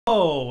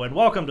Hello, and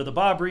welcome to the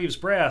Bob Reeves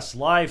Brass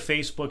live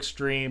Facebook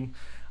stream.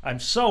 I'm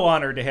so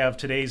honored to have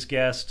today's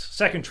guest,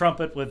 second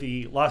trumpet with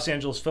the Los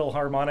Angeles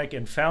Philharmonic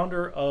and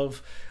founder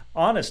of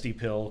Honesty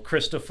Pill,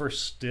 Christopher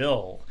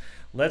Still.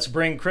 Let's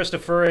bring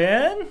Christopher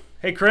in.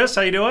 Hey, Chris,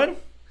 how you doing?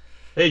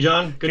 Hey,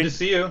 John. Good to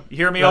see you. You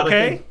hear me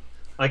okay?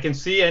 I can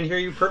see and hear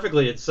you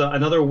perfectly. It's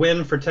another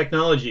win for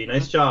technology.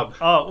 Nice job.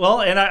 Oh,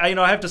 well, and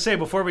I have to say,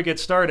 before we get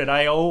started,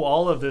 I owe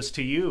all of this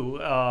to you.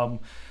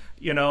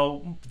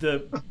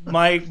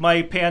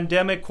 My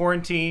pandemic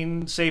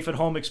quarantine safe at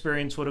home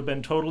experience would have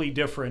been totally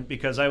different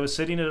because I was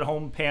sitting at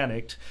home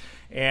panicked,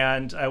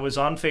 and I was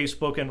on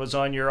Facebook and was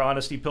on your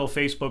Honesty Pill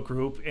Facebook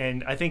group,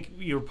 and I think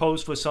your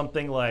post was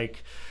something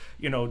like,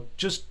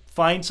 just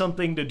find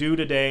something to do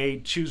today,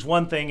 choose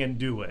one thing and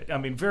do it. I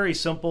mean, very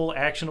simple,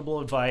 actionable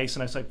advice.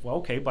 And I was like, well,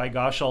 okay, by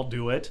gosh, I'll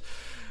do it.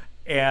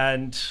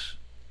 And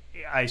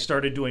I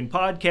started doing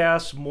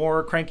podcasts,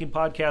 more cranking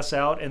podcasts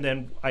out. And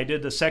then I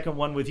did the second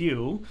one with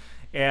you.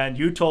 And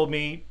you told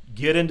me,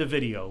 get into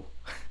video,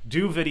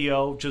 do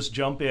video, just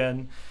jump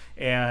in.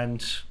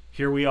 And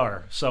here we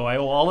are. So I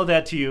owe all of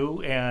that to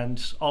you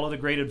and all of the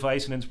great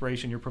advice and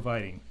inspiration you're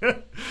providing.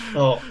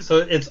 Oh,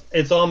 so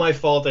it's all my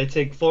fault. I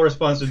take full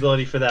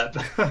responsibility for that.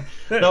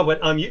 No,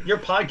 but your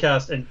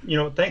podcast,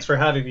 and thanks for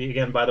having me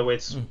again. By the way,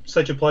 it's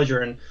such a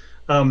pleasure.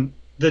 And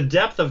the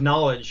depth of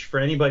knowledge for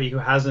anybody who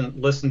hasn't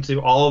listened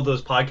to all of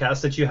those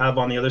podcasts that you have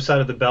on the other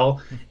side of the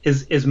bell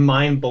is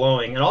mind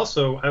blowing. And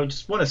also, I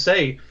just want to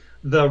say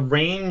the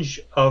range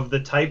of the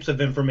types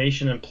of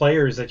information and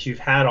players that you've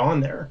had on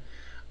there,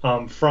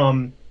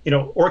 from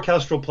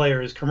orchestral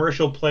players,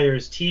 commercial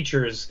players,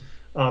 teachers,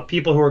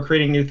 people who are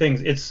creating new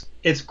things.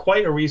 It's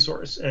quite a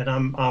resource, and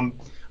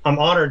I'm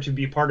honored to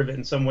be part of it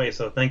in some way.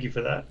 So thank you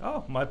for that.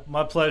 Oh,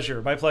 my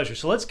pleasure, my pleasure.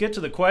 So let's get to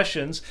the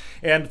questions.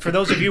 And for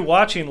those of you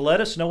watching, let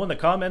us know in the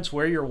comments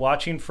where you're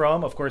watching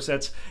from. Of course,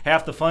 that's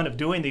half the fun of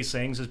doing these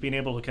things, is being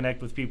able to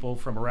connect with people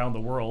from around the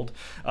world.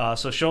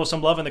 So show us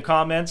some love in the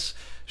comments.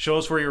 Show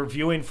us where you're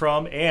viewing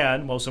from,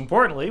 and most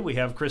importantly, we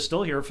have Chris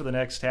still here for the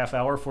next half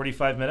hour,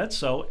 45 minutes,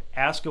 so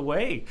ask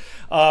away.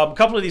 A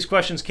couple of these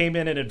questions came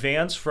in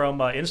advance from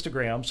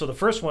Instagram. So the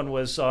first one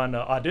was on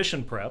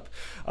audition prep,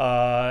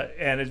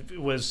 and it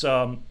was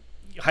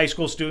high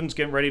school students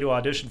getting ready to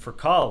audition for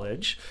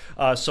college.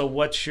 So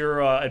what's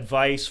your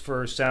advice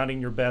for sounding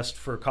your best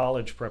for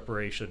college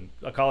preparation,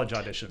 college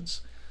auditions?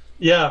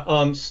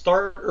 Yeah,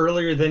 start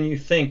earlier than you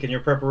think in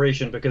your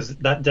preparation, because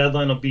that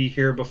deadline will be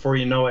here before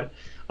you know it.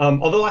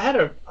 Although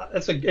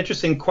that's an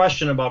interesting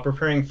question about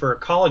preparing for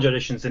college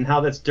auditions and how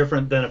that's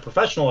different than a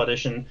professional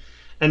audition.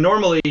 And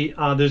normally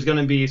there's going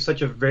to be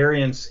such a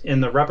variance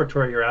in the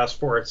repertoire you're asked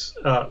for.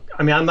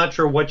 I'm not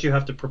sure what you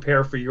have to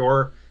prepare for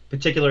your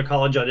particular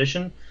college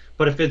audition,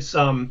 but if it's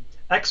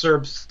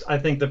excerpts, I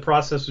think the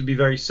process would be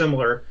very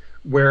similar,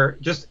 where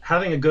just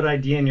having a good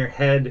idea in your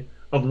head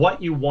of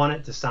what you want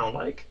it to sound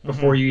like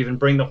before you even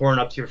bring the horn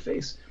up to your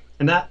face.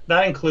 And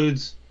that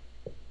includes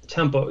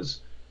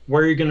tempos,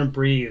 where you're going to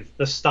breathe,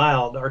 the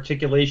style, the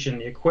articulation,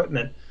 the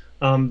equipment,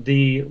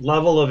 the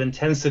level of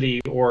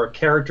intensity or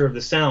character of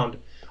the sound.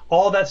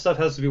 All that stuff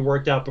has to be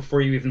worked out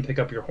before you even pick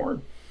up your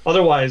horn.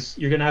 Otherwise,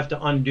 you're going to have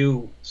to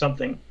undo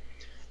something.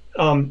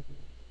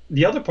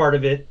 The other part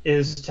of it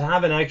is to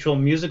have an actual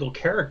musical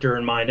character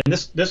in mind. And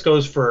this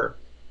goes for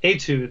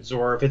etudes,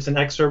 or if it's an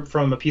excerpt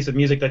from a piece of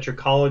music that your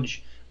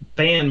college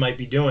band might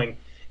be doing,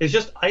 is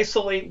just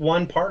isolate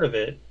one part of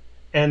it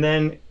and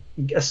then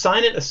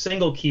assign it a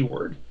single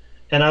keyword.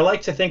 And I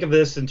like to think of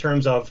this in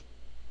terms of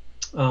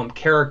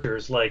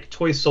characters like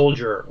toy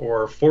soldier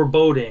or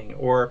foreboding,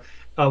 or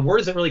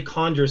words that really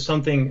conjure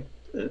something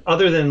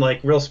other than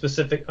like real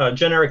specific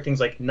generic things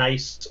like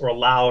nice or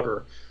loud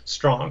or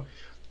strong.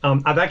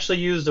 I've actually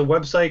used a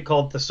website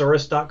called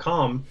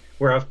thesaurus.com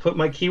where I've put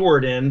my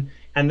keyword in,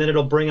 and then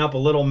it'll bring up a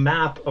little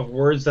map of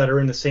words that are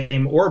in the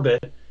same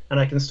orbit, and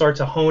I can start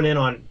to hone in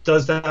on,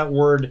 does that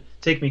word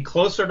take me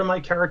closer to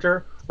my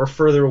character or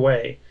further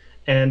away?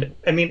 And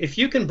I mean, if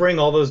you can bring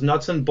all those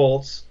nuts and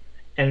bolts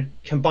and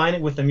combine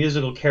it with the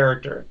musical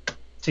character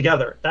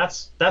together,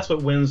 that's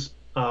what wins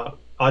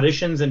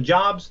auditions and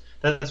jobs.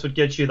 That's what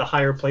gets you the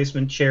higher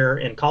placement chair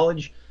in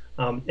college.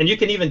 And you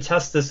can even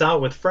test this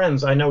out with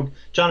friends. I know,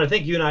 John, I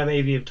think you and I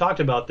maybe have talked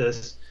about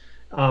this.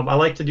 I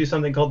like to do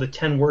something called the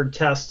 10-word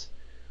test,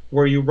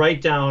 where you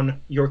write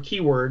down your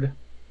keyword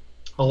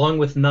along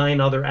with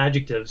 9 other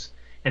adjectives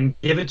and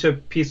give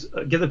the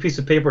piece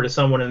of paper to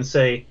someone and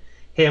say,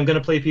 hey, I'm going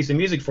to play a piece of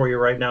music for you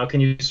right now.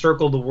 Can you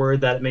circle the word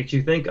that it makes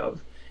you think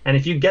of? And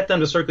if you get them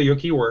to circle your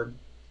keyword,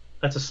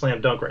 that's a slam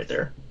dunk right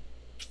there.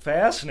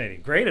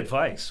 Fascinating. Great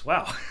advice.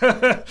 Wow.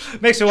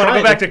 Makes me want to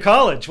go back to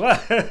college. Wow.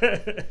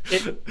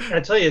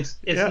 I tell you, it's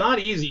not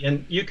easy.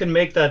 And you can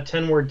make that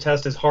 10-word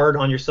test as hard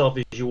on yourself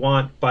as you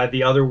want by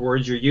the other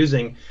words you're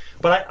using.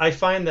 But I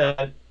find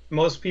that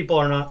most people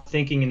are not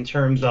thinking in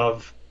terms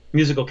of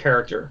musical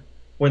character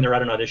when they're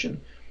at an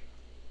audition.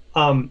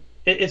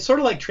 It's sort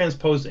of like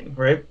transposing,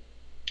 right?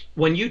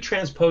 When you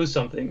transpose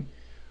something,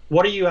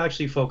 what are you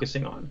actually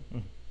focusing on?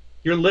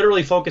 You're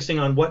literally focusing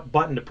on what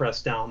button to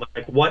press down.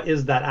 Like, what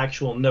is that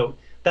actual note?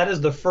 that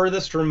is the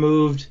furthest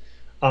removed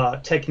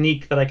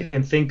technique that I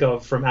can think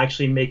of from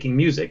actually making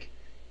music.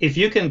 If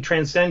you can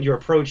transcend your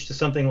approach to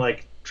something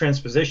like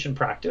transposition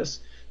practice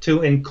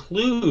to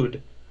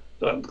include,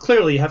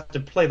 clearly you have to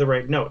play the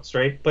right notes,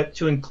 right? But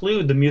to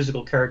include the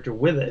musical character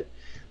with it,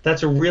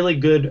 that's a really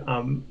good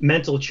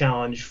mental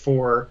challenge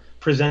for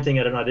presenting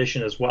at an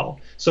audition as well.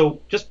 So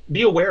just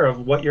be aware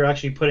of what you're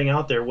actually putting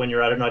out there when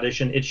you're at an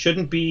audition. It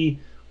shouldn't be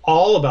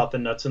all about the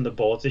nuts and the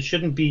bolts. It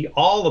shouldn't be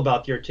all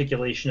about the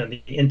articulation and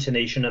the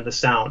intonation and the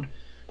sound.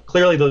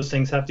 Clearly those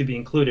things have to be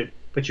included,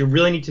 but you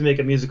really need to make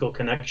a musical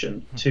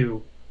connection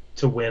to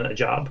win a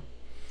job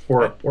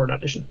or an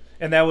audition.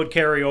 And that would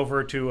carry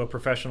over to a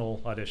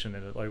professional audition,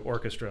 like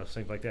orchestra,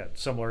 things like that.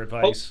 Similar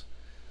advice.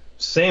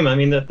 Same. I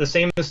mean, the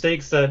same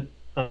mistakes that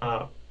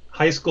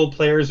high school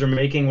players are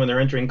making when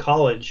they're entering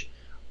college,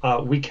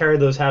 we carry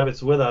those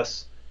habits with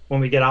us when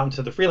we get out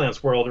into the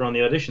freelance world or on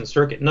the audition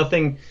circuit.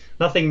 Nothing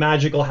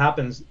magical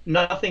happens.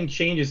 Nothing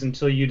changes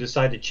until you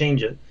decide to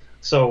change it.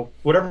 So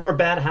whatever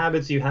bad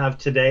habits you have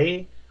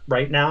today,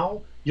 right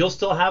now, you'll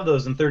still have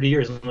those in 30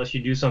 years unless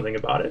you do something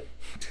about it.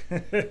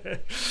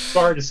 It's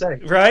hard to say.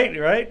 Right.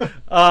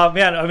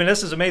 Man, I mean,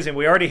 this is amazing.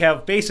 We already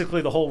have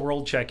basically the whole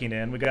world checking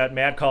in. We got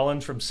Matt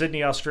Collins from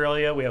Sydney,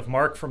 Australia. We have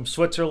Mark from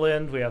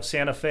Switzerland. We have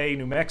Santa Fe,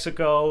 New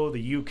Mexico,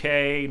 the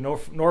UK,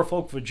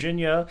 Norfolk,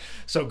 Virginia.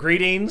 So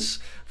greetings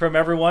from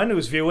everyone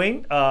who's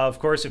viewing. Of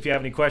course, if you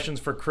have any questions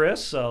for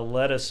Chris,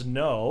 let us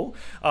know.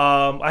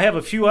 I have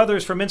a few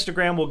others from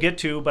Instagram we'll get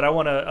to, but I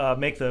want to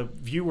make the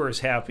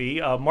viewers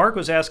happy. Mark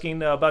was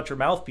asking about your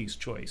mouthpiece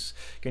choice.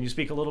 Can you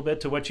speak a little bit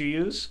to what you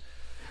use?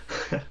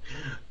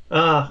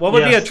 What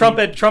would be a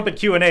trumpet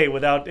Q&A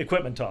without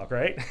equipment talk,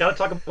 right? Got to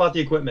talk about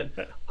the equipment.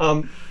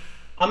 I'm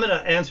going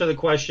to answer the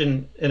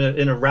question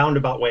in a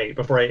roundabout way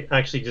before I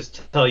actually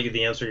just tell you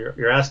the answer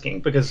you're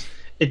asking, because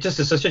it just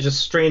is such a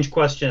strange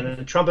question.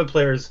 And trumpet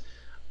players,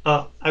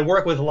 I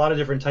work with a lot of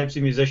different types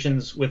of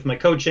musicians with my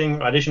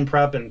coaching, audition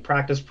prep, and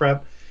practice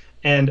prep.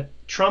 And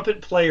trumpet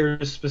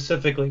players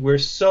specifically, we're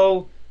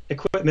so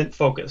equipment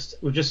focused.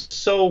 We're just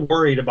so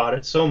worried about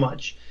it so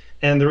much.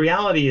 And the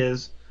reality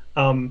is,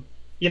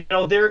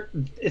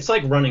 it's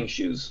like running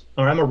shoes.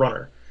 Or I'm a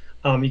runner.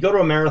 You go to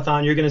a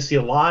marathon, you're going to see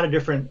a lot of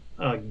different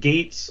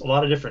gaits, a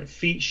lot of different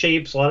feet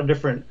shapes, a lot of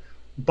different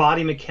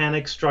body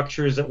mechanic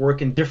structures that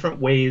work in different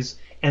ways,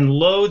 and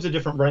loads of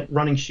different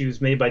running shoes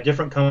made by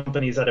different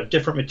companies out of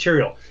different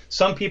material.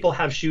 Some people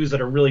have shoes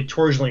that are really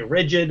torsionally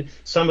rigid.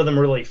 Some of them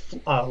are really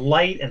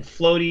light and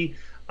floaty.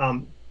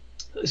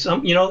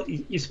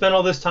 You spend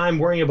all this time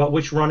worrying about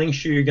which running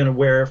shoe you're going to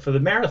wear for the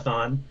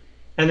marathon,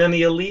 and then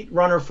the elite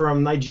runner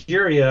from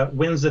Nigeria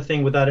wins the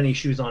thing without any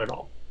shoes on at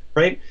all,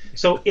 right?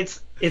 So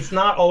it's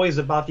not always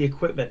about the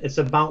equipment. It's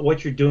about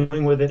what you're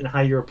doing with it and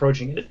how you're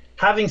approaching it.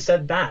 Having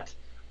said that,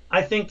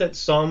 I think that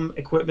some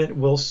equipment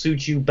will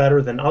suit you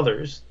better than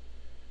others,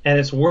 and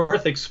it's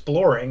worth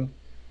exploring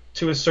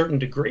to a certain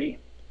degree.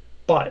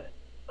 But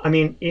I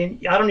mean,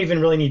 I don't even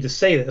really need to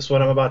say this,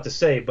 what I'm about to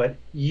say, but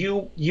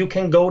you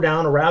can go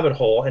down a rabbit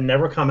hole and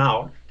never come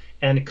out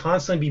and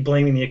constantly be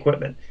blaming the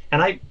equipment.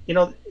 And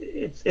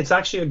it's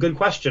actually a good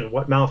question,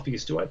 what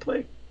mouthpiece do I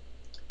play?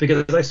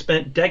 Because I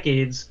spent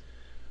decades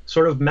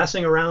sort of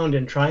messing around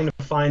and trying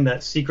to find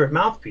that secret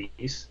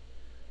mouthpiece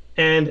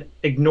and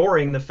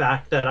ignoring the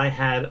fact that I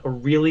had a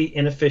really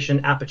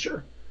inefficient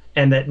aperture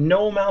and that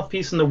no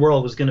mouthpiece in the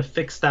world was going to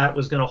fix that,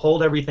 was going to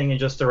hold everything in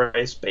just the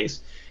right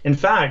space. In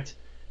fact,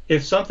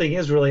 if something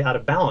is really out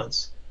of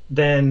balance,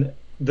 then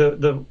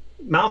the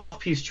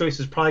mouthpiece choice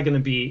is probably going to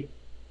be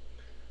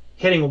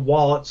hitting a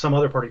wall at some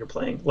other part of your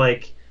playing,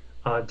 like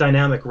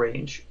dynamic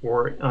range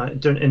or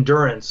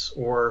endurance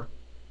or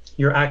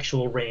your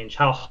actual range.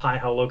 How high,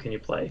 how low can you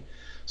play?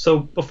 So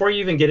before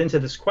you even get into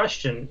this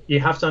question, you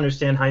have to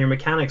understand how your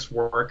mechanics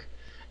work.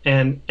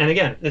 And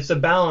again, it's a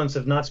balance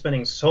of not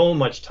spending so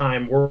much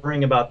time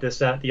worrying about this,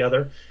 that, the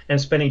other, and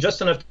spending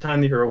just enough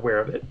time that you're aware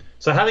of it.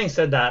 So having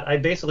said that, I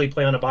basically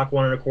play on a Bach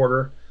 1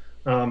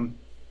 1/4.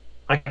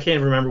 I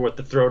can't remember what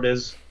the throat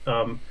is.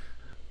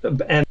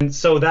 And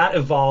so that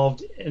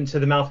evolved into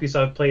the mouthpiece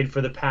I've played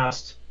for the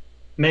past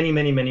many,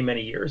 many, many,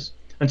 many years.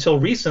 Until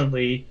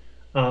recently,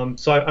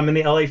 so I'm in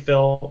the LA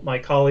Phil. My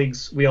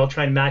colleagues, we all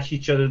try and match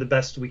each other the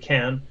best we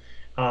can.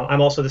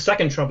 I'm also the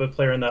second trumpet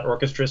player in that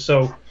orchestra.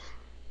 So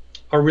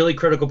a really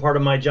critical part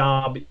of my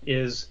job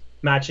is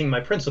matching my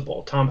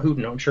principal, Tom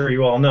Hooten, I'm sure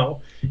you all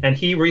know. And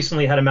he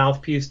recently had a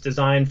mouthpiece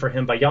designed for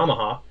him by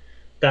Yamaha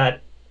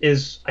that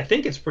is, I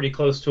think it's pretty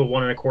close to a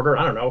 1 1/4.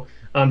 I don't know.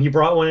 He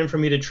brought one in for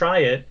me to try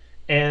it.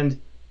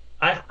 And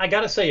I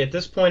got to say, at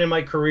this point in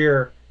my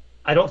career,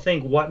 I don't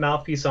think what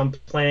mouthpiece I'm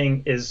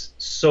playing is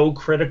so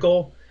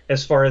critical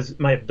as far as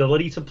my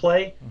ability to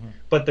play,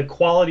 but the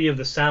quality of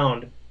the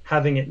sound,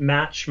 having it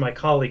match my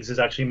colleagues, is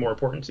actually more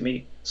important to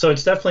me. So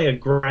it's definitely a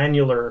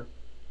granular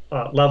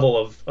level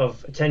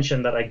of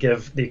attention that I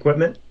give the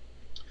equipment.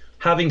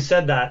 Having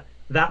said that,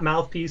 that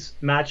mouthpiece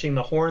matching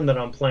the horn that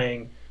I'm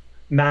playing,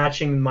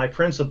 matching my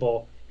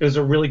principal, it was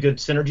a really good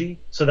synergy.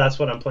 So that's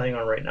what I'm playing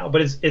on right now.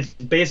 But it's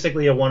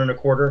basically a 1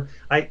 1/4.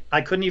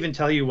 I couldn't even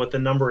tell you what the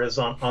number is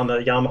on the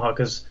Yamaha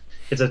because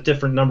it's a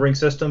different numbering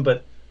system,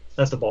 but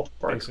that's the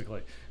ballpark.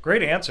 Basically.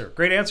 Great answer.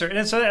 Great answer.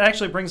 And so that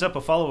actually brings up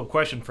a follow-up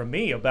question from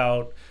me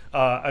about,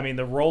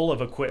 the role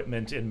of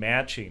equipment in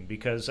matching,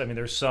 because,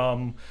 there's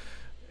some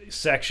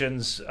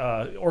sections,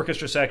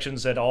 orchestra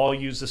sections that all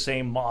use the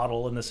same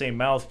model and the same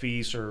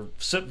mouthpiece or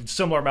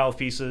similar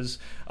mouthpieces.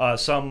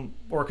 Some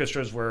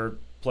orchestras where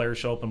players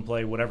show up and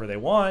play whatever they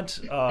want.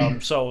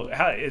 So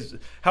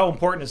how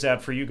important is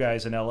that for you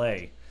guys in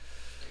LA?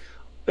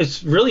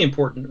 It's really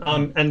important.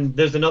 And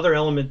there's another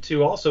element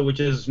too also, which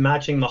is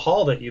matching the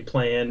hall that you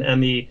play in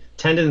and the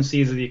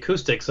tendencies of the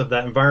acoustics of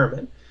that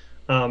environment.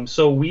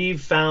 So we've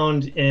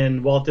found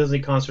in Walt Disney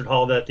Concert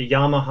Hall that the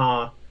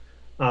Yamaha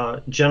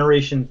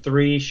Generation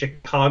 3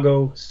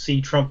 Chicago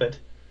C trumpet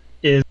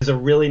is a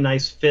really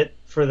nice fit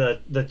for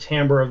the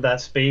timbre of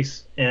that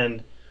space.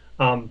 And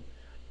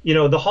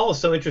the hall is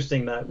so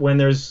interesting that when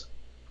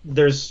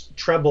there's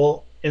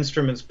treble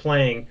instruments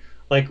playing,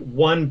 like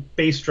one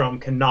bass drum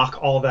can knock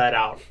all that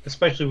out,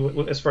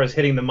 especially as far as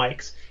hitting the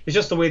mics. It's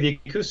just the way the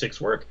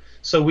acoustics work.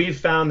 So we've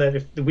found that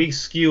if we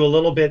skew a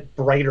little bit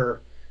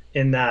brighter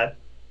in that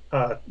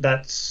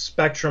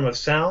spectrum of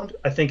sound,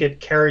 I think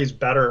it carries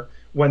better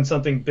when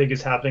something big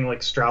is happening,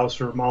 like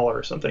Strauss or Mahler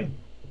or something.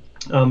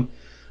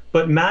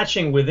 But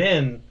matching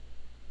within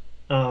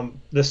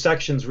the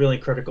section's really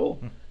critical.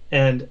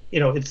 And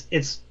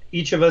it's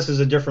each of us is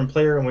a different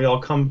player, and we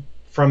all come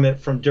from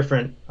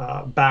different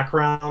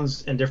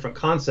backgrounds and different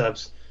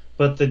concepts,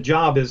 but the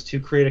job is to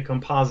create a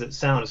composite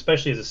sound,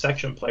 especially as a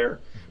section player,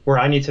 where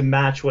I need to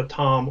match what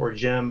Tom or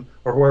Jim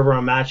or whoever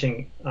I'm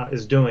matching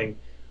is doing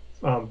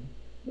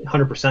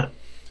 100%.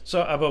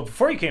 So but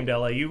before you came to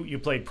LA, you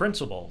played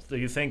principal. Do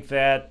you think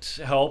that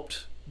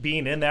helped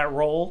being in that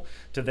role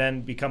to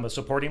then become a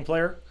supporting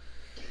player?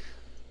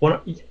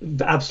 Well,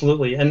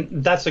 absolutely.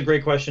 And that's a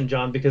great question,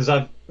 John, because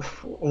a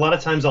lot of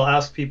times I'll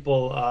ask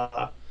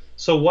people,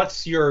 so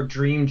what's your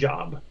dream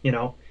job?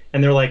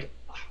 And they're like,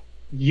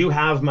 you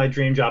have my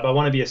dream job. I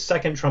want to be a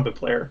second trumpet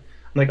player.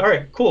 I'm like, all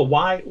right, cool.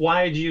 Why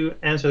did you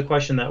answer the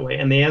question that way?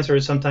 And the answer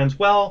is sometimes,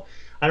 well,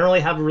 I don't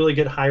really have a really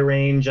good high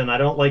range, and I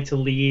don't like to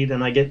lead,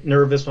 and I get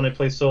nervous when I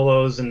play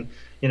solos, and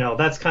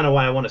that's kind of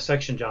why I want a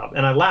section job.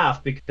 And I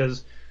laugh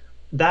because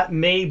that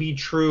may be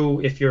true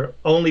if you're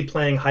only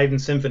playing Haydn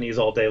symphonies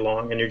all day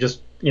long, and you're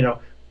just,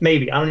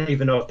 maybe. I don't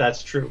even know if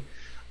that's true.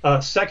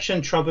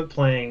 Section trumpet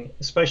playing,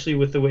 especially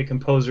with the way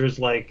composers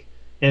like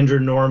Andrew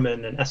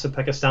Norman and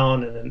Esa-Pekka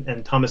Salonen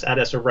and Thomas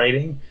Adès are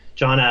writing,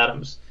 John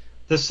Adams,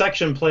 the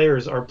section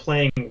players are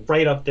playing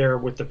right up there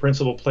with the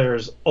principal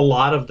players a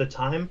lot of the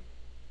time,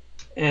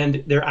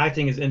 and they're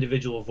acting as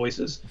individual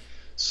voices.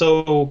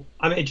 So,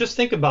 just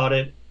think about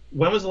it.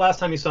 When was the last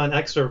time you saw an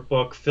excerpt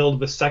book filled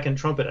with second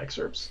trumpet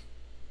excerpts?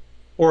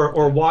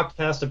 Or walked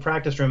past a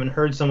practice room and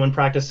heard someone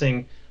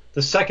practicing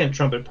the second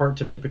trumpet part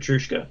to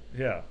Petrushka?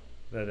 Yeah.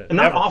 And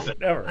not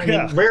often. Ever.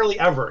 Rarely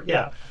ever.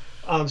 Yeah.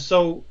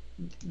 So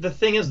the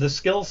thing is, the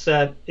skill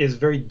set is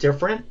very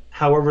different.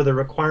 However, the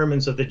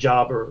requirements of the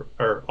job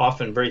are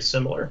often very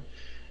similar.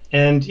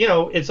 And,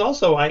 it's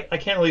also, I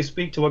can't really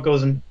speak to what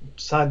goes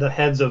inside the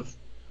heads of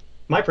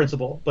my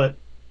principal, but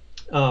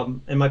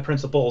and my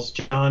principals,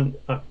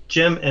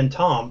 Jim and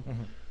Tom.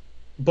 Mm-hmm.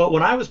 But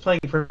when I was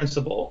playing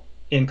principal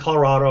in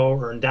Colorado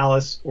or in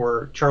Dallas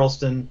or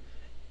Charleston,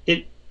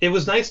 it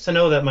was nice to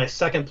know that my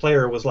second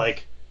player was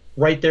like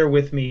right there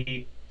with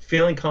me,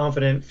 feeling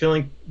confident,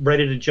 feeling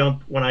ready to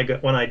jump when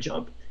I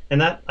jump. And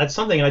that's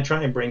something I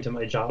try and bring to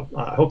my job.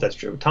 I hope that's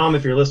true. Tom,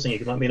 if you're listening, you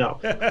can let me know.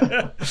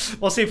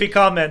 We'll see if he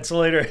comments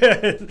later.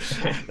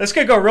 This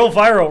could go real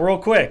viral real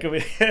quick.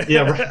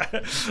 Yeah,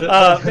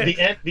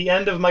 right. The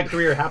end of my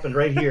career happened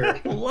right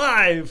here.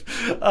 Live.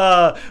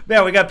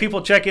 Man, we got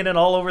people checking in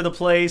all over the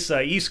place.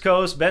 East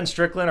Coast, Ben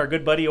Strickland, our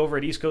good buddy over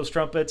at East Coast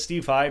Trumpet,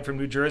 Steve Hyde from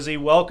New Jersey.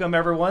 Welcome,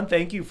 everyone.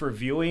 Thank you for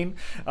viewing.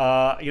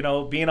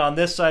 Being on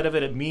this side of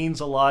it, it means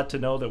a lot to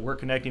know that we're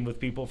connecting with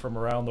people from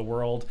around the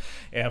world.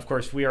 And, of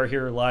course, we are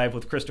here live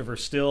with Christopher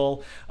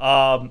Still.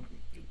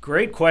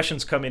 Great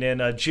questions coming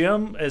in.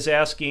 Jim is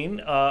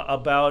asking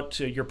about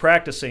your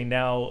practicing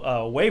now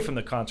away from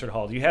the concert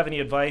hall. Do you have any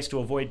advice to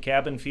avoid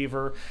cabin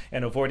fever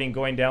and avoiding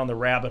going down the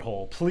rabbit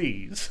hole,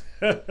 please?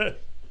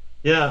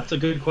 Yeah, it's a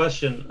good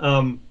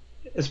question.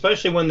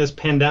 Especially when this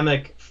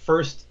pandemic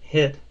first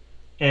hit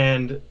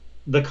and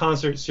the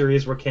concert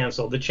series were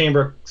canceled, the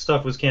chamber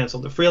stuff was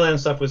canceled, the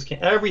freelance stuff was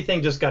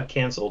everything just got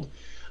canceled.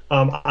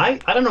 I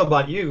don't know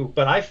about you,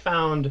 but I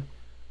found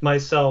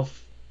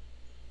myself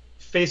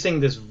facing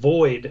this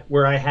void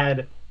where I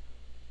have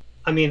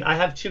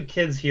 2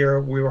 kids here.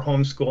 We were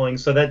homeschooling,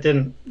 so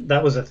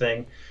that was a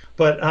thing.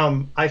 But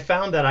I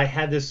found that I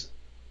had this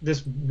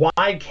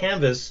wide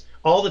canvas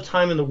all the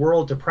time in the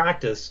world to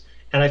practice,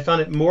 and I found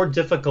it more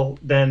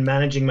difficult than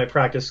managing my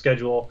practice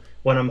schedule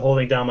when I'm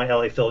holding down my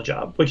LA Phil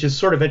job, which is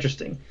sort of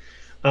interesting.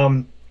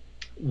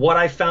 What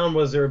I found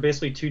was there were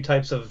basically 2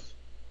 types of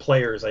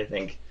players, I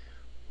think.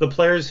 The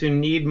players who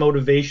need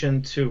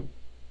motivation to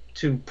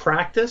to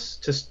practice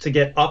to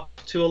get up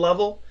to a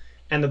level,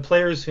 and the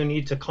players who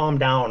need to calm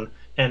down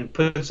and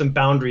put some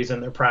boundaries in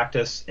their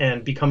practice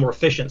and become more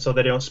efficient so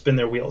they don't spin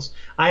their wheels.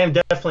 I am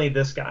definitely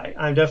this guy.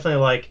 I'm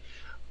definitely like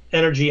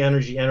energy,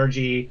 energy,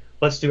 energy.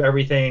 Let's do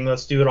everything.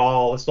 Let's do it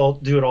all. Let's all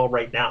do it all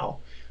right now.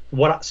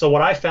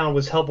 What I found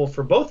was helpful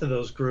for both of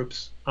those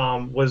groups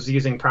was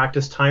using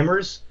practice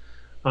timers,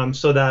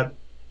 so that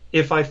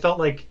if I felt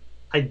like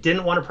I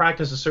didn't want to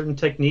practice a certain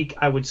technique,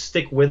 I would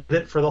stick with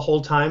it for the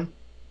whole time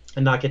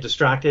and not get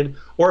distracted.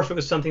 Or if it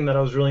was something that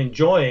I was really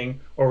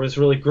enjoying or was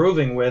really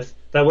grooving with,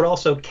 that would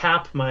also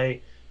cap my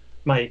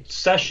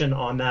session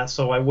on that,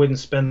 so I wouldn't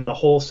spend the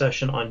whole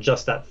session on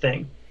just that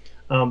thing.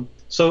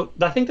 So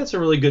I think that's a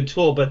really good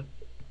tool, but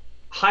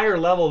higher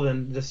level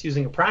than just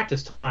using a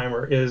practice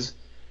timer is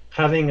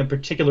having a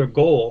particular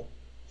goal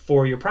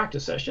for your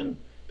practice session,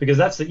 because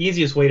that's the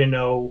easiest way to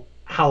know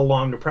how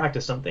long to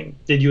practice something.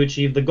 Did you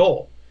achieve the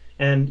goal?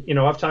 And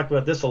I've talked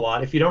about this a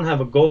lot. If you don't have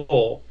a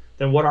goal,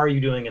 then what are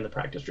you doing in the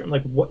practice room?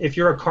 Like, if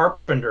you're a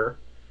carpenter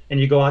and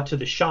you go out to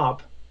the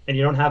shop and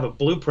you don't have a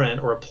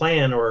blueprint or a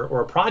plan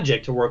or a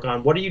project to work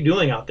on, what are you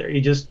doing out there? You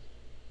just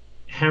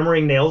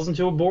hammering nails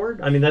into a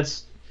board? I mean,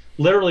 that's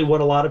literally what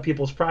a lot of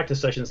people's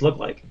practice sessions look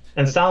like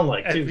and sound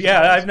like too.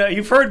 Yeah,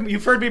 you've heard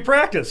me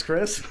practice,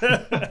 Chris.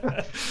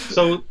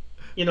 So,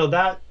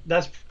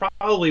 that's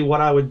probably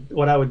what I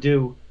would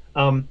do.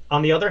 On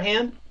the other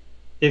hand,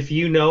 if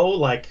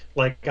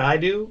like I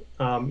do,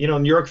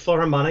 New York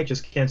Philharmonic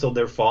just canceled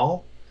their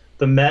fall.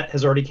 The Met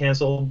has already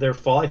canceled their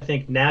fall. I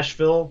think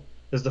Nashville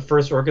is the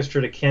first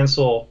orchestra to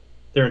cancel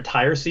their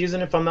entire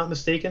season, if I'm not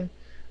mistaken.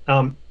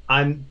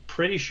 I'm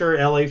pretty sure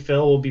LA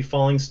Phil will be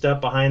falling step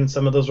behind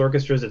some of those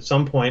orchestras at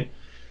some point.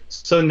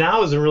 So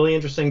now is a really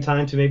interesting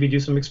time to maybe do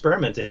some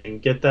experimenting,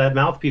 get that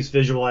mouthpiece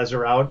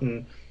visualizer out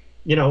and,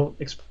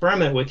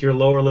 experiment with your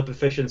lower lip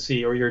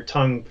efficiency or your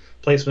tongue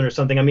placement or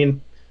something. I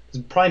mean,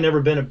 there's probably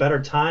never been a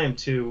better time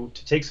to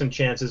take some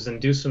chances and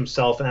do some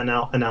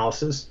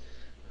self-analysis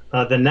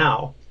than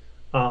now.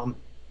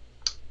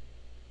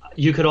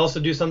 You could also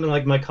do something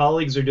like my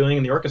colleagues are doing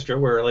in the orchestra,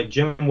 where like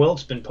Jim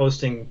Wilk's been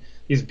posting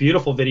these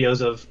beautiful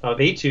videos of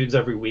etudes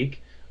every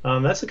week.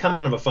 That's a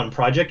kind of a fun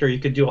project. Or you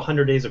could do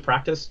 100 days of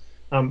practice.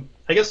 I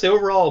guess the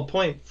overall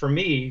point for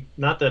me,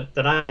 not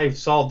that I've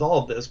solved all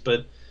of this,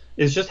 but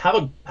is just have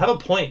a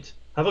point,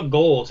 have a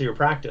goal to your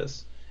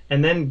practice,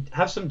 and then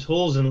have some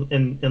tools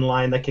in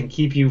line that can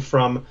keep you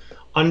from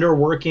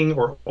underworking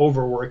or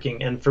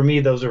overworking. And for me,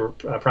 those are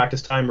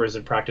practice timers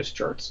and practice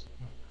charts.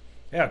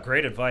 Yeah,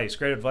 great advice.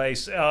 Great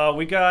advice.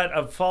 We got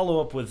a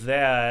follow-up with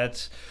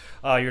that.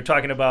 You're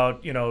talking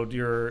about,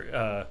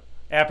 your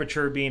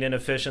aperture being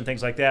inefficient,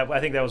 things like that.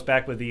 I think that was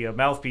back with the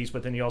mouthpiece,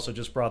 but then you also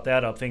just brought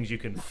that up, things you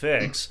can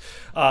fix.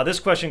 This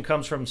question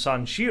comes from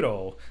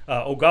Sanshiro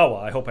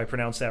Ogawa. I hope I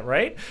pronounced that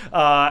right.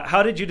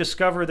 How did you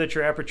discover that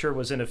your aperture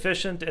was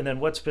inefficient, and then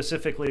what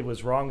specifically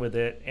was wrong with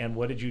it, and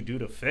what did you do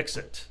to fix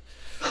it?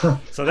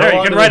 So there,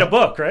 you can write a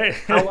book, right?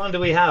 How long do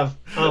we have?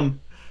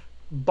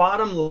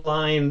 Bottom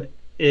line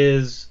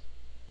is,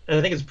 and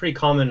I think it's a pretty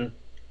common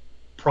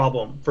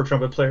problem for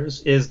trumpet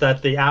players, is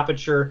that the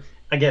aperture,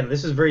 again,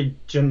 this is a very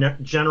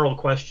general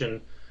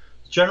question,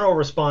 general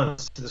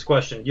response to this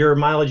question. Your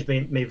mileage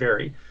may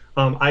vary.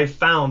 I've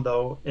found,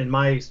 though, in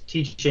my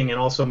teaching and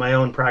also my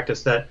own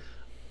practice, that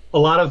a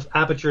lot of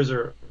apertures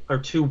are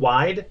too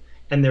wide,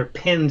 and they're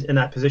pinned in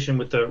that position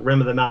with the rim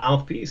of the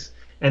mouthpiece.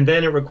 And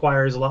then it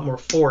requires a lot more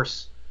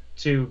force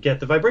to get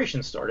the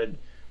vibration started.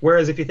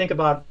 Whereas if you think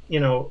about,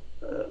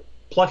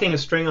 plucking a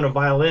string on a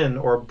violin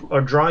or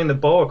drawing the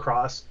bow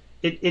across,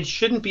 it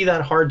shouldn't be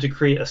that hard to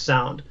create a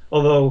sound.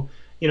 Although,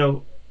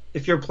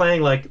 if you're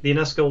playing like the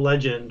UNESCO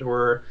Legend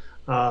or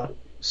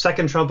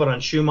second trumpet on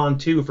Schumann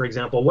 2, for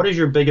example, what is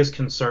your biggest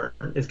concern?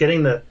 Is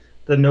getting the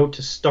note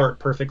to start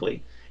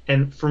perfectly.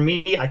 And for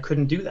me, I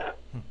couldn't do that.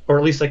 Or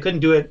at least I couldn't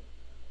do it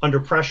under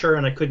pressure,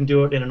 and I couldn't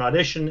do it in an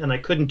audition, and I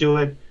couldn't do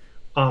it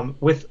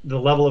with the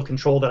level of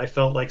control that I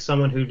felt like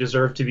someone who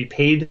deserved to be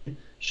paid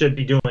should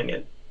be doing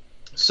it.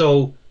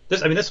 So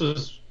this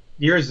was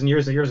years and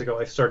years and years ago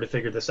I started to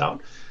figure this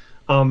out.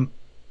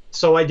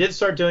 So I did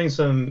start doing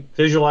some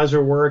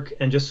visualizer work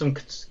and just some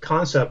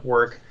concept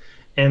work,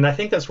 and I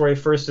think that's where I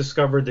first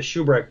discovered the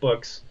Schuberg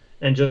books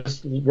and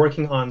just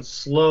working on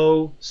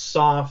slow,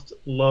 soft,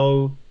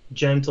 low,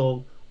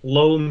 gentle,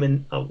 low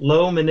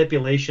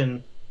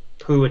manipulation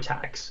poo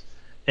attacks.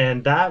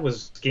 And that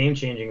was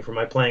game-changing for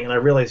my playing, and I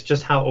realized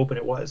just how open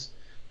it was.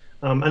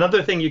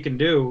 Another thing you can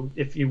do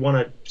if you want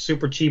a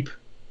super cheap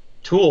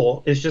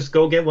tool is just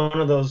go get one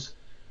of those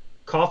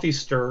coffee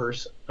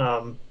stirrers,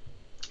 those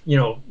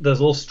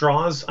little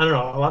straws. I don't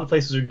know, a lot of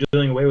places are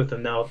doing away with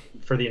them now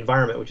for the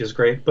environment, which is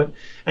great.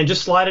 And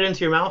just slide it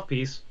into your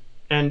mouthpiece,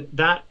 and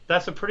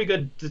that's a pretty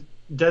good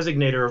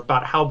designator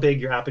about how big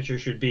your aperture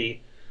should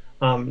be.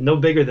 No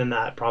bigger than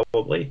that,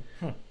 probably.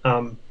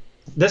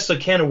 This is a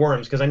can of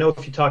worms, because I know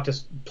if you talk to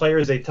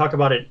players, they talk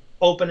about it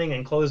opening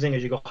and closing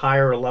as you go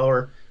higher or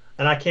lower,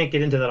 and I can't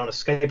get into that on a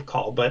Skype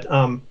call. But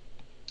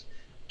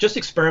just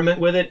experiment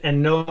with it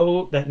and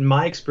know that in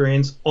my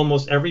experience,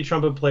 almost every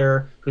trumpet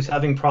player who's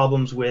having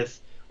problems with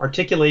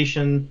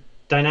articulation,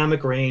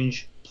 dynamic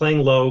range, playing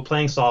low,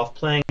 playing soft,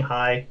 playing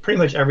high, pretty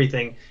much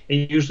everything,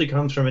 it usually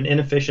comes from an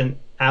inefficient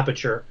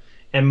aperture.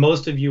 And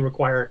most of you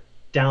require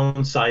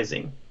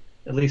downsizing.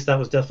 At least that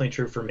was definitely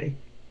true for me.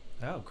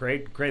 Oh,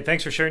 great, great.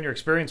 Thanks for sharing your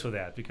experience with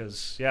that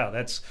because, yeah,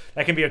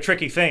 that can be a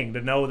tricky thing to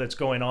know that's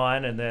going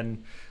on, and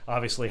then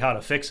obviously how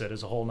to fix it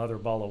is a whole nother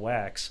ball of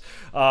wax.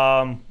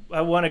 I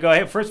want to go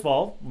ahead. First of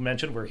all,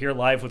 mention we're here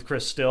live with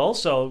Chris Still,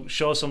 so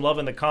show us some love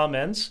in the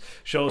comments.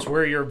 Show us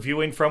where you're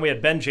viewing from. We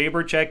had Ben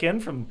Jaber check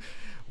in from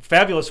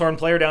fabulous horn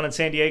player down in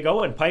San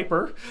Diego, and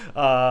Piper,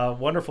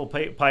 wonderful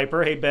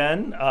Piper. Hey,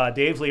 Ben.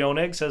 Dave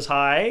Leonig says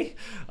hi.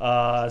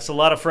 So a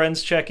lot of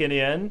friends checking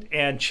in.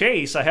 And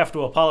Chase, I have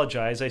to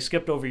apologize. I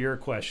skipped over your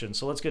question.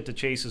 So let's get to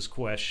Chase's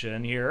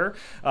question here.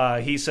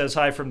 He says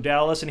hi from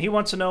Dallas, and he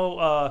wants to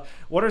know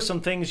what are some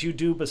things you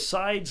do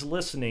besides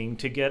listening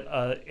to get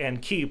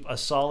and keep a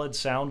solid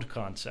sound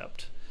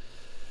concept?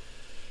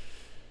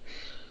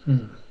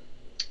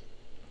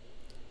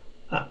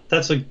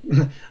 That's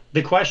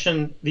the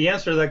question. The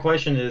answer to that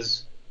question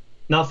is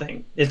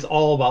nothing. It's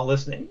all about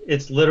listening.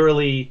 It's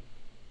literally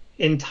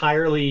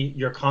entirely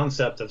your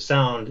concept of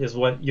sound is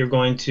what you're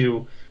going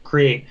to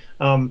create.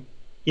 How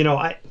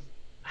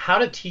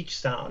to teach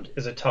sound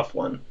is a tough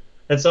one.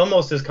 It's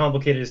almost as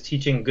complicated as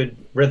teaching good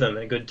rhythm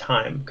and good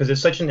time because it's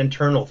such an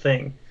internal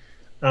thing.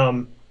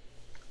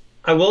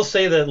 I will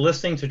say that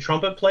listening to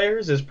trumpet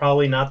players is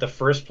probably not the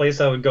first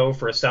place I would go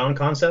for a sound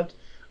concept.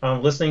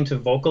 Listening to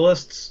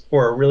vocalists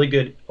or a really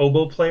good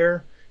oboe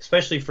player,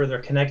 especially for their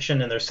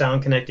connection and their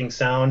sound connecting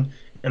sound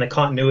and the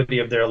continuity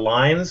of their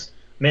lines,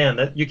 man,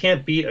 that you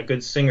can't beat a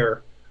good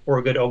singer or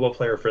a good oboe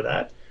player for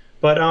that.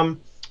 But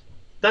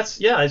it's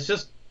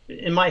just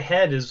in my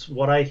head is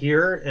what I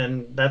hear,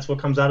 and that's what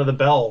comes out of the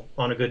bell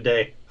on a good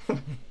day.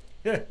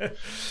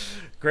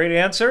 Great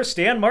answer.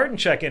 Stan Martin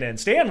checking in.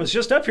 Stan was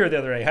just up here the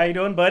other day. How you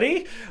doing,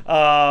 buddy?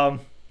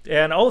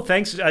 And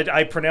thanks.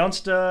 I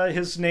pronounced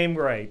his name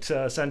right,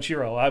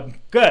 Sanchiro. I'm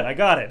good. I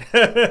got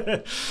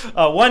it.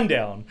 One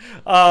down.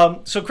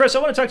 So, Chris, I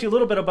want to talk to you a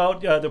little bit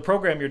about the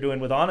program you're doing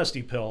with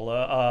Honesty Pill.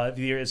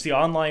 It's the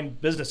online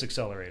business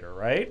accelerator,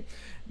 right?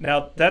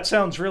 Now, that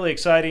sounds really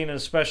exciting,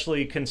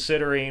 especially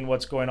considering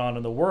what's going on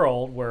in the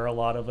world where a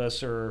lot of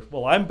us are,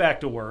 well, I'm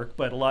back to work,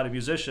 but a lot of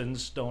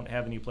musicians don't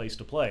have any place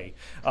to play.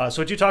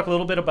 So would you talk a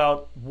little bit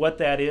about what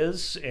that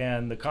is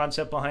and the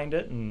concept behind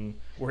it and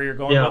where you're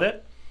going with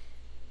it?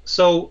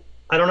 So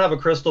I don't have a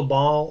crystal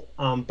ball,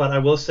 but I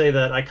will say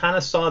that I kind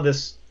of saw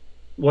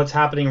what's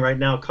happening right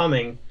now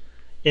coming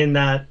in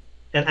that,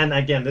 and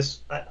again,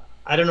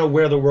 I don't know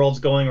where the world's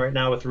going right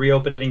now with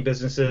reopening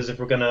businesses, if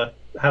we're going to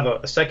have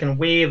a second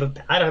wave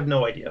I have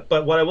no idea.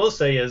 But what I will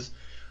say is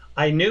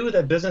I knew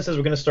that businesses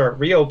were going to start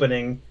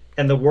reopening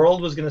and the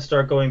world was going to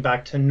start going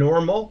back to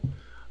normal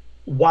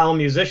while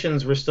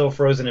musicians were still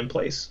frozen in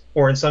place,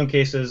 or in some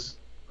cases,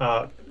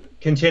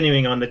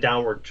 continuing on the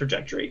downward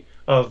trajectory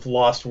of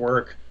lost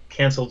work,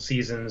 canceled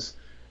seasons,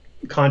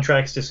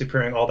 contracts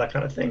disappearing, all that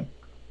kind of thing.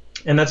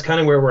 And that's kind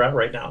of where we're at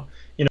right now.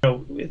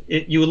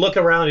 You would look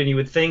around and you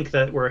would think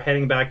that we're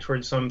heading back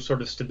towards some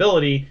sort of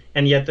stability,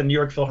 and yet the New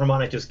York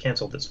Philharmonic just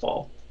canceled its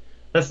fall.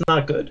 That's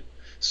not good.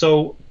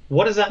 So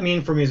what does that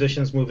mean for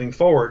musicians moving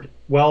forward?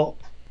 Well,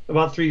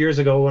 about 3 years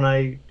ago when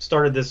I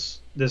started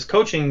this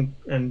coaching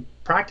and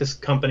practice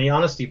company,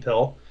 Honesty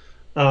Pill,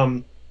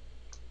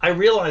 I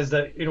realized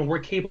that we're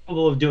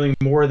capable of doing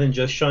more than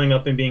just showing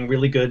up and being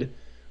really good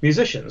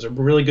musicians or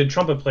really good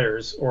trumpet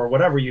players or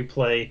whatever you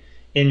play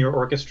in your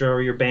orchestra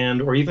or your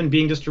band, or even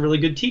being just a really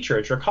good teacher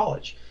at your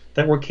college.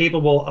 That we're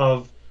capable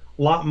of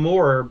a lot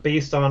more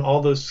based on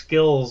all those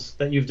skills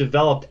that you've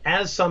developed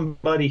as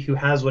somebody who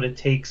has what it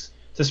takes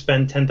to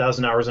spend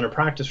 10,000 hours in a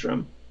practice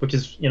room, which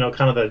is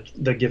kind of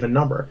the given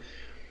number.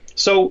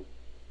 So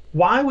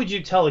why would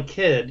you tell a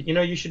kid,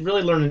 you should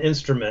really learn an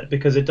instrument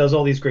because it does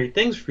all these great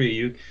things for you.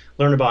 You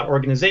learn about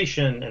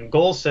organization and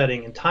goal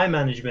setting and time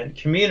management,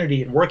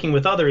 community and working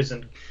with others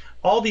and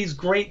all these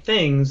great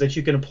things that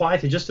you can apply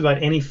to just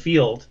about any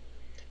field.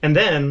 And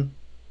then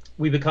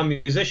we become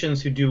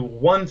musicians who do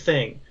one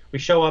thing. We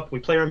show up, we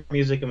play our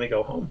music, and we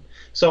go home.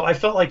 So I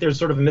felt like there's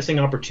sort of a missing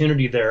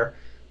opportunity there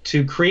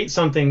to create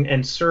something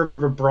and serve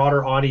a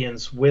broader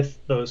audience with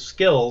those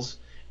skills.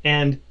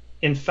 And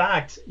in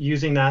fact,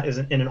 using that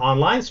in an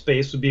online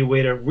space would be a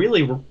way to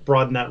really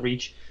broaden that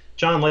reach.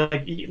 John,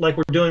 like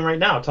we're doing right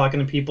now, talking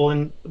to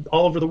people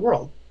all over the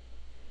world.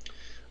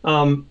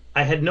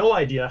 I had no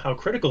idea how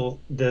critical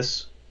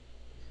this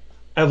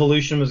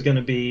evolution was going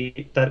to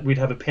be, that we'd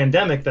have a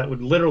pandemic that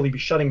would literally be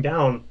shutting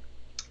down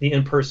the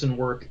in-person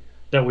work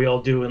that we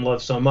all do and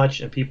love so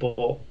much and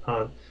people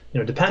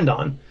depend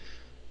on.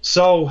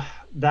 So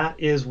that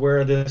is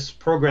where this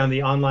program,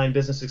 the Online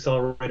Business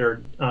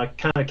Accelerator,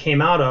 kind of came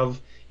out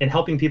of, in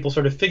helping people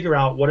sort of figure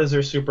out what is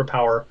their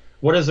superpower,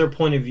 what is their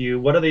point of view,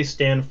 what do they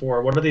stand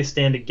for, what do they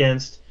stand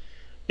against,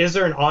 is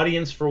there an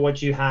audience for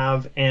what you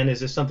have, and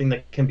is this something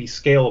that can be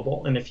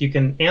scalable? And if you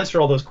can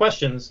answer all those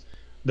questions,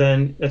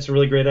 then it's a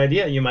really great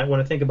idea. You might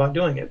want to think about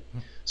doing it.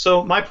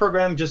 So my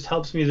program just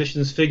helps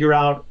musicians figure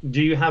out,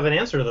 do you have an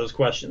answer to those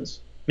questions?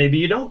 Maybe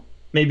you don't.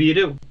 Maybe you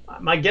do.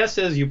 My guess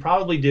is you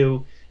probably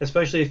do,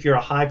 especially if you're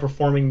a high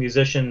performing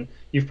musician.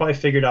 You've probably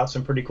figured out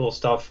some pretty cool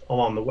stuff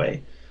along the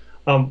way.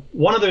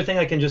 One other thing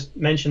I can just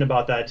mention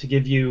about that to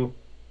give you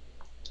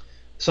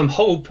some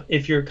hope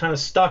if you're kind of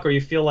stuck or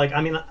you feel like,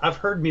 I mean, I've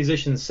heard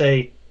musicians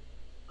say,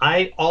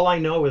 all I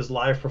know is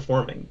live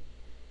performing.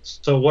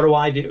 So what do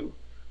I do?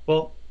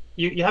 Well,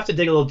 you have to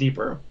dig a little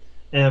deeper.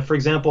 For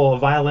example, a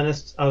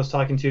violinist I was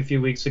talking to a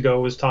few weeks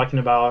ago was talking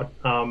about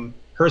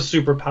her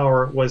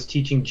superpower was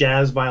teaching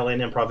jazz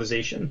violin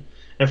improvisation.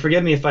 And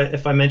forgive me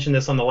if I mentioned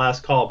this on the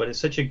last call, but it's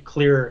such a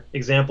clear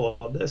example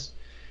of this.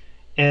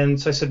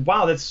 And so I said,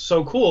 wow, that's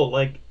so cool.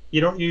 Like,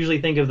 you don't usually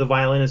think of the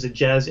violin as a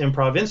jazz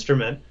improv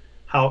instrument.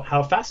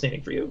 How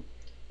fascinating for you.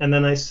 And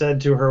then I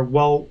said to her,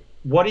 well,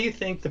 what do you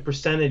think the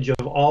percentage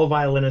of all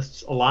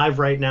violinists alive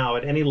right now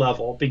at any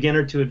level,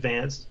 beginner to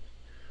advanced,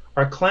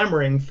 are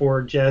clamoring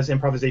for jazz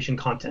improvisation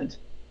content?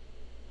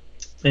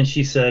 And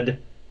she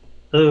said,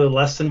 oh,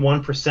 less than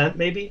 1%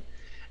 maybe,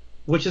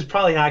 which is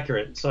probably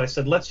accurate. So I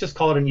said, let's just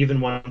call it an even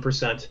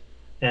 1%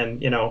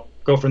 and,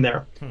 go from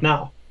there.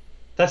 Now,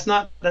 that's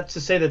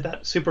to say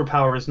that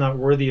superpower is not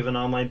worthy of an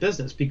online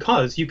business,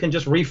 because you can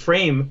just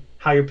reframe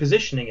how you're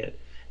positioning it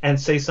and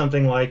say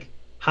something like,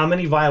 how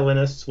many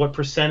violinists, what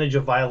percentage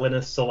of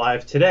violinists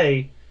alive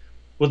today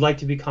would like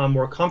to become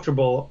more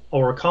comfortable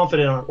or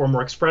confident or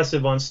more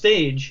expressive on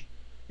stage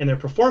in their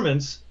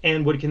performance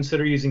and would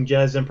consider using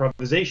jazz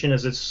improvisation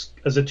as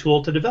a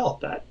tool to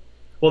develop that?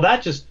 Well,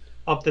 that just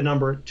upped the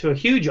number to a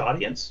huge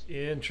audience.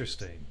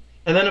 Interesting.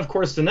 And then, of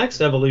course, the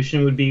next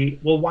evolution would be,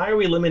 well, why are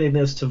we limiting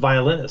this to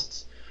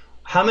violinists?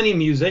 How many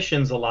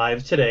musicians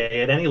alive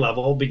today at any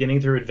level,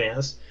 beginning through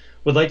advanced,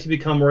 would like to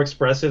become more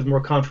expressive,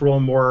 more comfortable,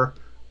 more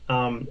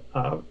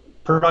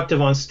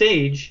productive on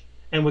stage,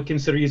 and would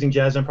consider using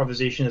jazz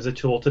improvisation as a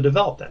tool to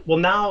develop that? Well,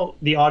 now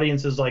the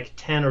audience is like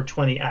 10 or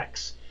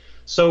 20x.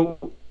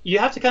 So you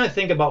have to kind of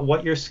think about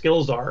what your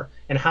skills are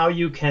and how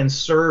you can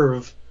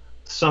serve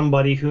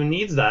somebody who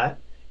needs that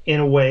in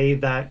a way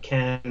that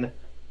can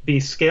be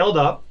scaled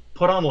up,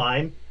 put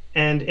online,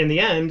 and in the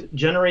end,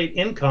 generate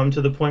income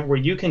to the point where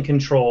you can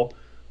control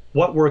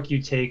what work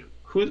you take,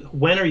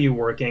 when are you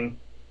working,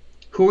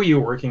 who are you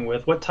working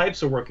with, what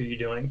types of work are you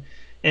doing,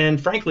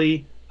 and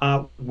frankly,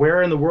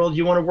 where in the world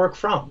you want to work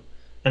from.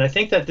 And I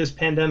think that this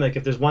pandemic,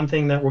 if there's one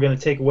thing that we're going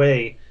to take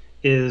away,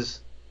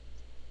 is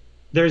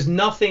there's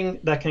nothing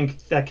that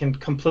can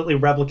completely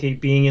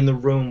replicate being in the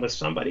room with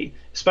somebody,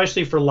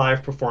 especially for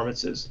live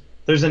performances.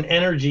 There's an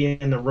energy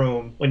in the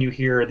room when you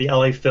hear the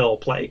LA Phil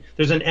play.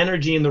 There's an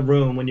energy in the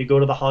room when you go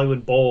to the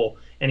Hollywood Bowl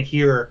and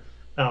hear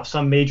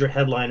some major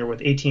headliner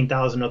with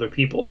 18,000 other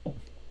people.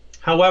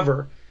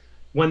 However,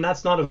 when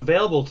that's not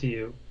available to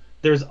you,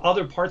 there's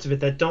other parts of it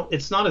that don't.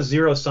 It's not a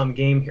zero-sum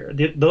game here.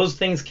 Those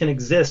things can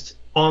exist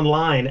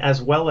online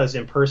as well as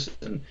in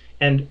person.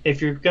 And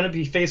if you're going to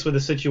be faced with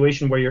a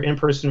situation where your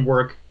in-person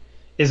work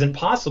isn't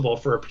possible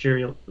for a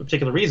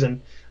particular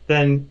reason,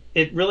 then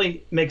it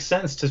really makes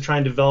sense to try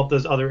and develop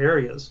those other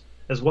areas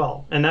as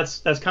well. And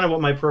that's kind of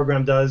what my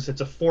program does.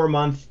 It's a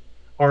 4-month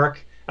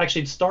arc.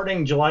 Actually, it's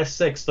starting July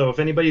 6th. So if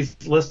anybody's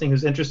listening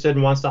who's interested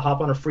and wants to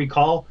hop on a free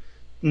call,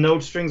 no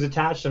strings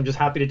attached. I'm just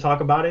happy to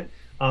talk about it.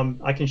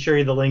 I can share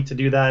you the link to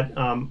do that.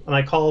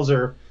 My calls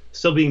are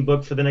still being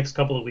booked for the next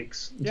couple of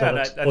weeks.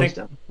 Yeah, I think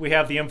we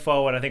have the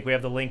info, and I think we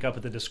have the link up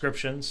at the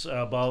descriptions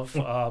above,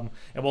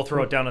 and we'll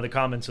throw it down in the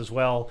comments as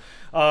well.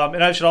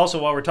 And I should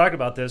also, while we're talking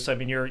about this, I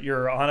mean,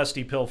 your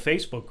Honesty Pill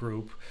Facebook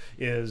group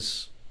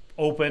is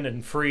open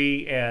and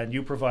free, and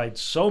you provide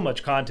so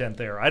much content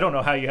there. I don't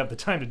know how you have the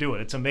time to do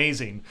it. It's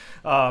amazing.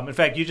 In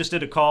fact, you just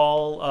did a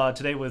call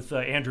today with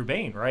Andrew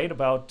Bain, right,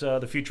 about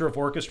the future of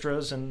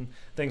orchestras and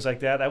things like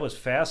that. That was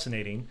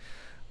fascinating.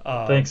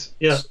 Thanks.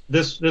 Yeah,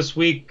 this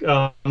week,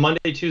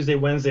 Monday, Tuesday,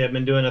 Wednesday, I've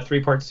been doing a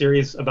 3-part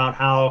series about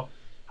how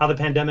the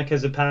pandemic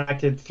has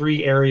impacted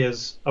 3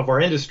 areas of our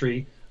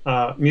industry.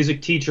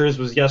 Music teachers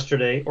was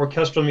yesterday,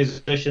 orchestral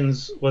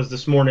musicians was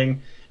this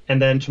morning, and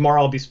then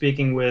tomorrow I'll be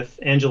speaking with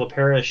Angela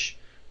Parrish,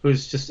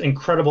 who's just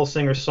incredible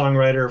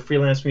singer-songwriter,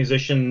 freelance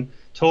musician,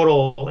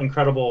 total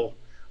incredible.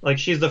 Like,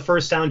 she's the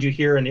first sound you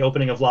hear in the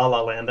opening of La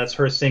La Land. That's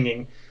her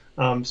singing.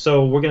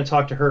 So we're going to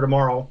talk to her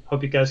tomorrow.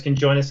 Hope you guys can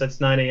join us. That's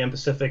 9 a.m.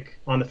 Pacific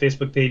on the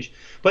Facebook page.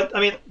 But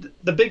I mean,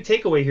 the big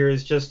takeaway here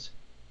is just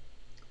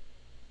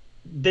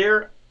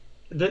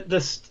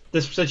this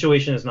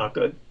situation is not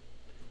good.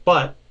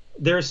 But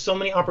there's so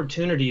many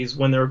opportunities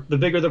when the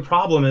bigger the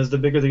problem is, the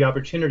bigger the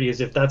opportunity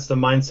is, if that's the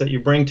mindset you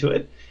bring to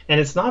it. And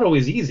it's not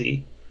always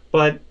easy,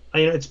 but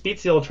it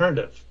beats the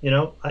alternative.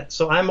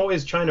 So I'm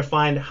always trying to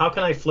find, how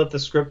can I flip the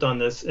script on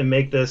this and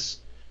make this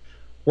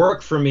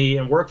work for me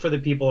and work for the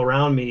people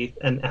around me,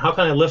 and how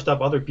can I lift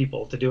up other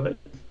people to do it?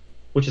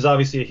 which is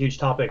obviously a huge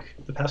topic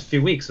the past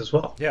few weeks as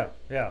well. Yeah,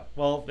 yeah.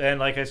 Well, and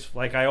like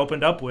I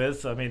opened up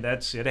with, I mean,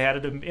 that's it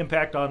had an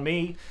impact on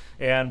me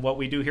and what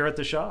we do here at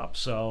the shop.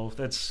 So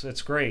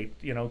that's great.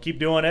 You know, keep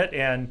doing it.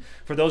 And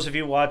for those of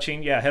you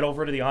watching, yeah, head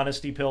over to the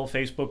Honesty Pill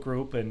Facebook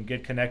group and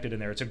get connected in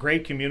there. It's a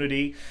great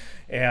community,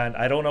 and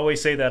I don't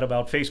always say that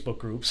about Facebook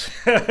groups,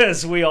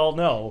 as we all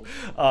know.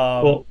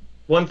 Well,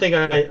 one thing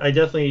I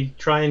definitely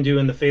try and do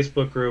in the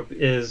Facebook group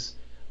is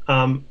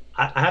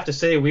I have to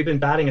say we've been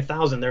batting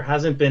 1,000. There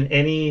hasn't been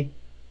any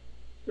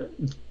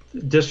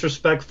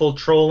disrespectful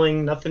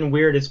trolling, nothing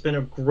weird. It's been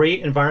a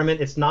great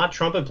environment. It's not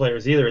trumpet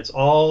players either. It's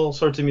all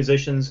sorts of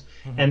musicians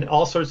and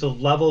all sorts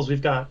of levels.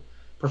 We've got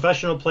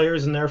professional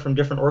players in there from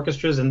different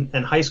orchestras and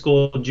high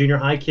school, junior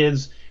high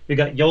kids. We've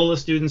got YOLA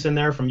students in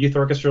there from Youth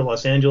Orchestra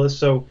Los Angeles.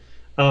 So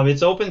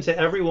it's open to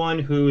everyone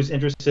who's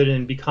interested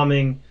in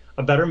becoming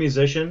a better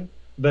musician,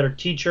 a better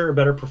teacher, a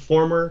better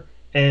performer,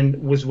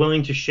 and was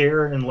willing to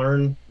share and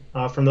learn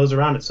from those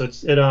around it. So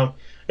it's a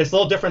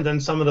little different than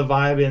some of the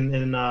vibe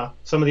in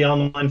some of the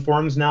online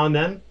forums now and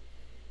then,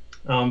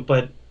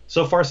 but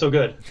so far so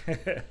good.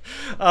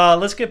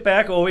 Let's get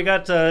back. Well, we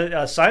got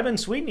Simon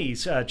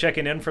Sweetney's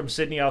checking in from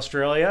Sydney,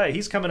 Australia.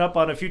 He's coming up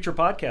on a future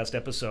podcast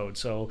episode.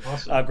 So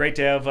awesome. Great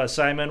to have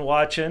Simon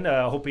watching.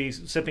 Hope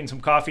he's sipping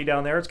some coffee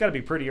down there. It's got to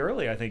be pretty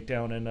early, I think,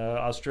 down in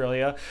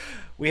Australia.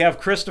 We have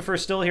Christopher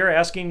still here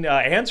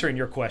answering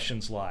your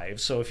questions live.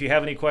 So if you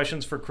have any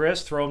questions for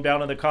Chris, throw them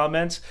down in the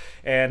comments.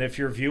 And if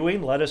you're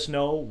viewing, let us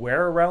know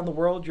where around the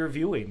world you're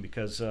viewing,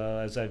 because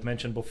as I've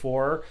mentioned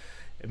before,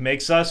 it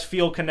makes us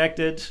feel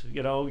connected.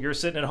 You know, you're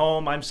sitting at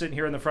home, I'm sitting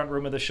here in the front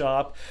room of the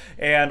shop.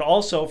 And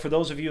also, for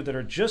those of you that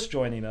are just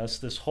joining us,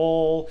 this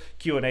whole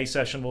Q&A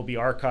session will be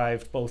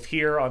archived both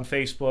here on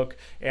Facebook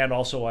and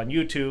also on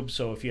YouTube.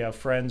 So if you have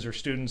friends or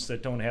students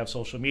that don't have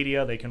social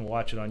media, they can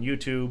watch it on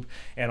YouTube.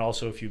 And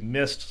also, if you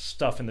missed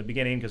stuff in the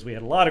beginning, because we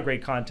had a lot of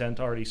great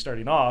content already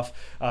starting off,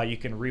 you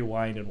can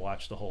rewind and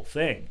watch the whole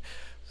thing.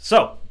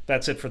 So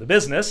that's it for the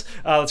business.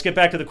 Let's get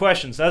back to the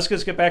questions. Now, let's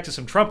just get back to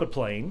some trumpet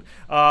playing.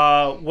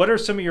 What are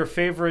some of your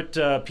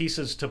favorite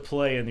pieces to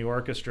play in the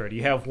orchestra? Do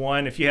you have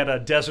one? If you had a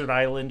desert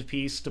island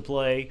piece to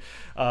play,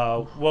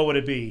 what would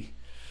it be?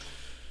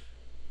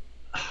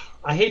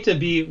 I hate to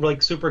be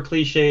like super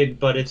cliched,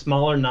 but it's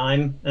Mahler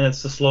 9, and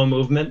it's the slow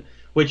movement,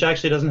 which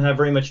actually doesn't have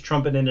very much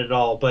trumpet in it at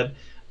all. But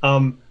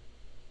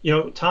you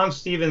know, Tom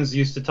Stevens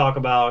used to talk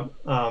about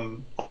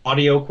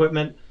audio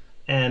equipment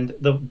and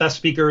the best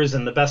speakers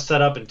and the best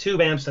setup and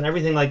tube amps and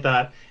everything like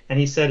that. And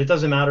he said it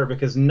doesn't matter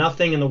because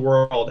nothing in the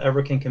world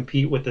ever can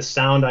compete with the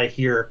sound I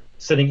hear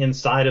sitting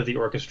inside of the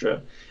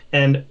orchestra.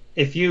 And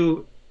if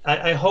you,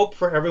 I hope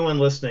for everyone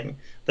listening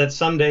that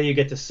someday you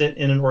get to sit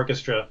in an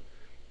orchestra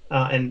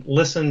and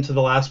listen to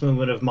the last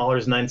movement of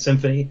Mahler's Ninth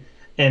Symphony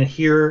and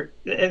hear,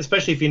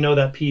 especially if you know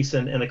that piece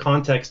and the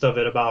context of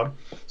it about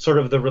sort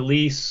of the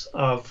release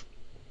of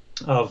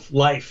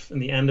life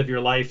and the end of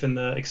your life and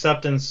the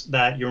acceptance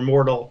that you're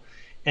mortal,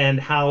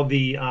 and how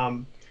the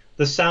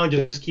sound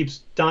just keeps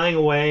dying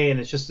away, and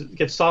it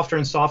gets softer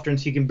and softer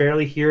until you can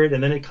barely hear it,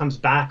 and then it comes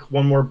back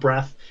one more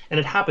breath, and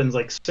it happens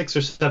like 6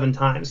 or 7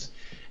 times.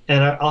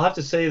 And I'll have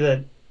to say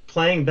that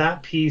playing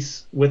that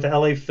piece with the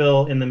LA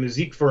Phil in the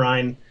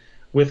Musikverein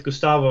with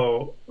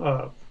Gustavo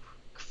a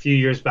few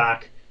years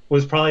back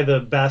was probably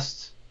the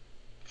best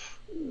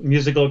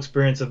musical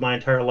experience of my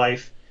entire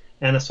life.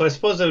 And so I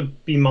suppose it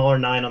would be Mahler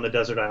 9 on the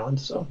desert island.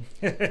 So,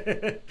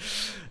 but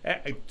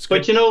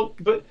you know,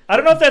 but I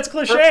don't know if that's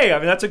cliche. I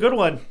mean, that's a good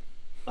one.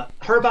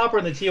 Herb Alper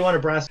and the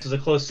Tijuana Brass is a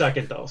close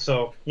second, though.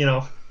 So you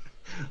know,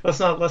 let's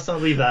not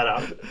leave that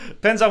out.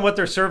 Depends on what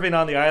they're serving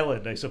on the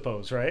island, I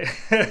suppose, right?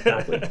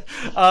 Exactly.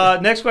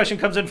 Next question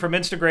comes in from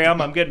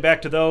Instagram. I'm getting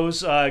back to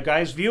those.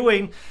 Guys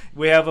viewing,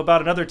 we have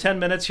about another 10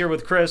 minutes here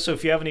with Chris. So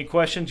if you have any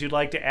questions you'd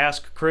like to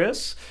ask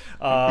Chris,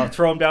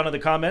 throw them down in the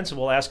comments and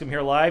we'll ask them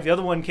here live. The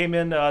other one came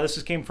in,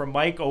 came from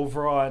Mike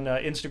over on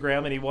Instagram,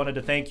 and he wanted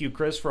to thank you,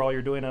 Chris, for all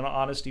you're doing on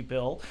Honesty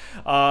Pill.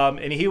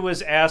 And he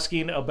was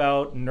asking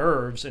about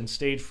nerves and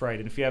stage fright,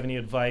 and if you have any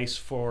advice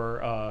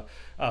for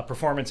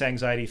performance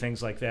anxiety,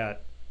 things like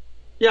that.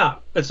 Yeah,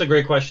 that's a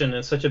great question.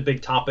 It's such a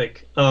big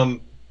topic.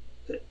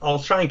 I'll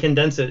try and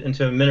condense it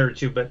into a minute or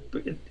two, but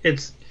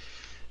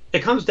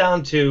it comes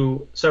down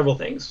to several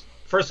things.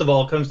 First of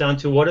all, it comes down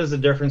to what is the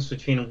difference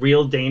between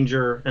real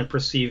danger and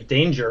perceived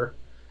danger,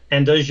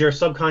 and does your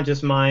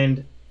subconscious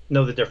mind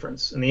know the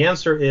difference? And the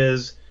answer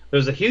is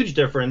there's a huge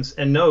difference,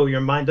 and no,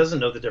 your mind doesn't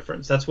know the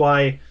difference. That's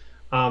why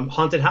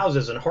haunted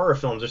houses and horror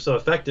films are so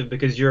effective,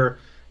 because your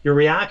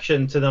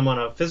reaction to them on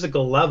a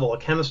physical level, a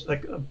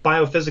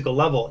biophysical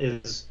level,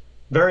 is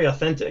very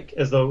authentic,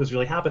 as though it was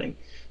really happening.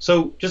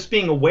 So just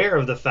being aware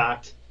of the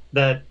fact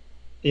that,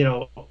 you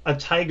know, a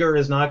tiger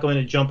is not going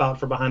to jump out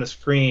from behind a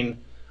screen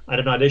at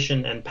an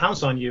audition and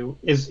pounce on you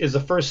is the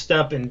first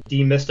step in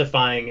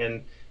demystifying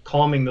and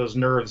calming those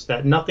nerves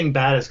that nothing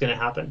bad is going to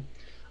happen.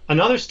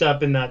 Another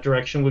step in that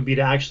direction would be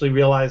to actually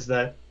realize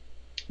that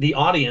the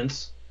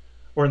audience,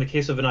 or in the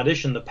case of an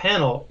audition, the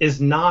panel, is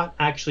not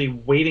actually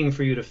waiting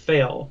for you to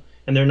fail.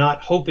 and they're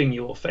not hoping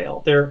you will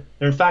fail. They're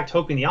in fact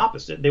hoping the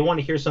opposite. They want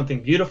to hear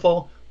something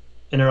beautiful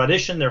in their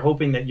audition. They're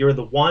hoping that you're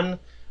the one.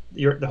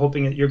 They're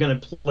hoping that you're going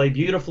to play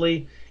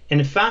beautifully. And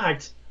in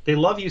fact, they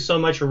love you so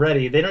much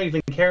already, they don't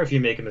even care if you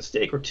make a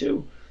mistake or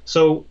two.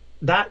 So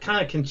that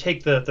kind of can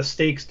take the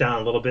stakes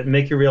down a little bit and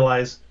make you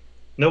realize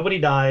nobody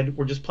died.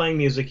 We're just playing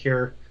music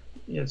here.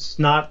 It's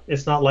not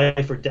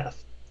life or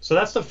death. So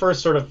that's the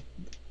first sort of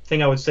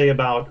thing I would say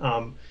about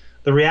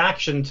the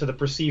reaction to the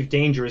perceived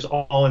danger is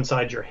all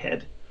inside your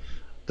head.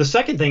 The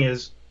second thing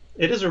is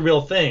it is a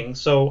real thing.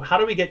 So how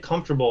do we get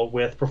comfortable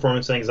with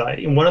performance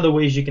anxiety? And one of the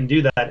ways you can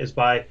do that is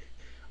by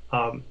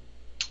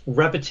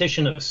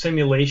repetition of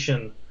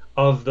simulation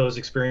of those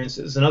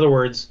experiences. In other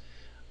words,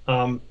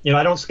 I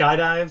don't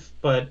skydive,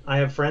 but I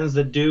have friends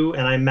that do,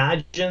 and I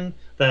imagine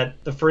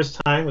that the first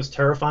time was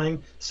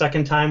terrifying,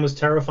 second time was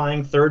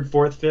terrifying, third,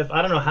 fourth, fifth.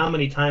 I don't know how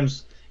many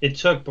times it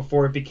took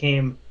before it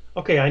became,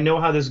 okay, I know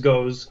how this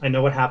goes. I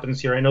know what happens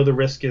here. I know the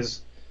risk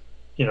is,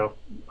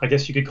 I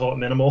guess you could call it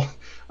minimal.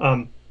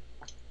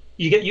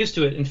 You get used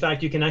to it. In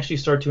fact, you can actually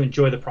start to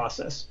enjoy the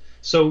process.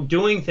 So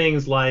doing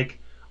things like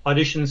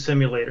audition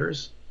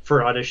simulators for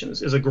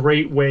auditions is a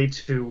great way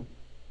to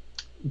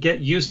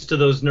get used to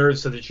those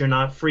nerves so that you're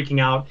not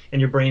freaking out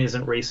and your brain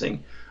isn't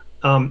racing.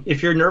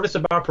 If you're nervous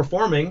about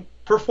performing,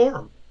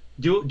 perform.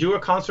 Do a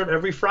concert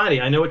every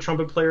Friday. I know a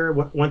trumpet player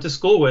went to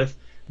school with,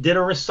 did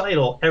a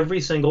recital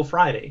every single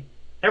Friday.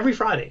 Every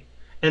Friday.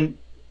 And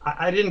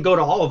I didn't go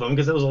to all of them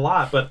because it was a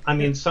lot, but I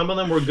mean, some of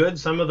them were good,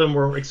 some of them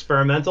were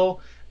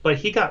experimental, but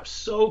he got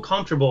so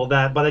comfortable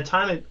that by the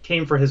time it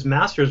came for his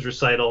master's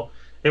recital,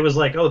 it was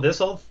like, oh, this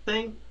old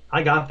thing?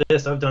 I got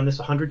this. I've done this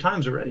 100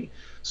 times already.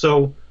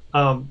 So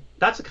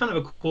that's a kind of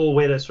a cool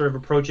way to sort of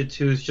approach it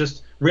too, is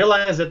just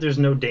realize that there's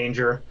no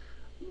danger.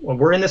 Well,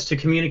 we're in this to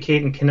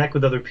communicate and connect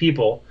with other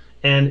people.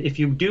 And if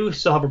you do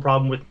still have a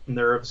problem with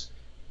nerves,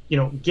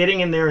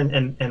 getting in there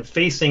and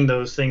facing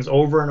those things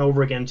over and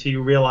over again till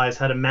you realize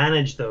how to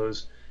manage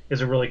those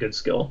is a really good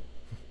skill.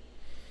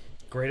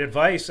 Great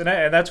advice. And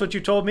that's what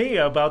you told me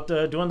about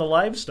doing the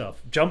live stuff.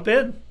 Jump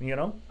in,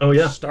 Oh,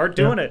 yeah. Start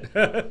doing it.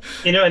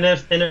 And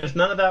if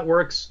none of that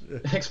works,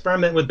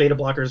 experiment with beta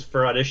blockers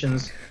for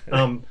auditions.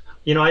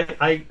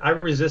 I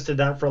resisted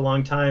that for a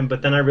long time,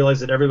 but then I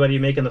realized that everybody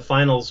making the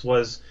finals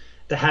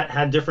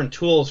had different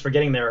tools for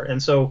getting there.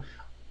 And so,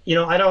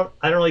 I don't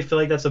really feel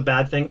like that's a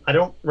bad thing. I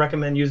don't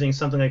recommend using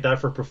something like that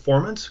for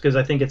performance because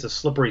I think it's a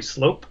slippery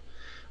slope.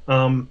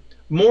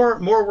 More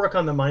work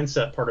on the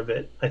mindset part of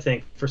it, I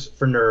think,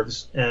 for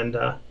nerves, and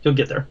you'll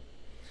get there.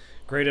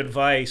 Great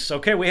advice.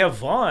 Okay, we have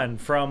Vaughn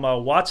from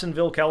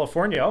Watsonville,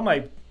 California. Oh,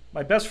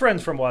 my best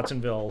friend's from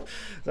Watsonville.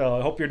 So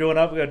I hope you're doing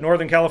up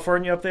Northern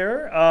California up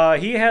there.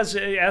 He has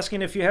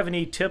asking if you have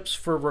any tips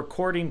for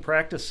recording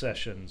practice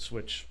sessions,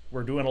 which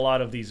we're doing a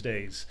lot of these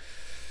days.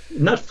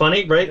 Not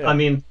funny, right? Yeah. I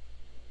mean,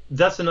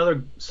 that's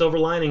another silver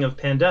lining of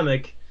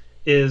pandemic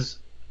is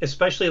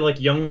especially like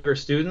younger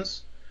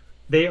students,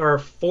 they are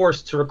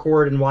forced to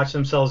record and watch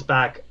themselves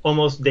back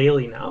almost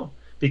daily now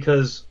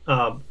because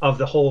of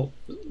the whole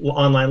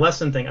online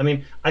lesson thing. I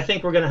mean, I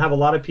think we're going to have a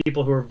lot of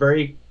people who are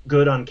very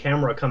good on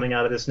camera coming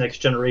out of this next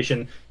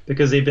generation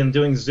because they've been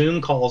doing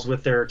Zoom calls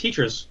with their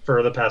teachers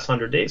for the past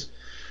 100 days.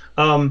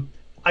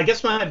 I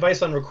guess my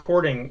advice on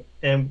recording,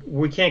 and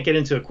we can't get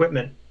into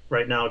equipment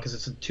right now because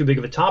it's too big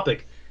of a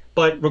topic,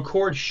 but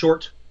record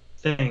short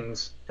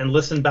things and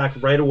listen back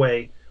right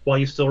away while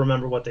you still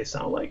remember what they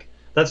sound like.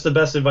 That's the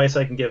best advice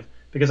I can give,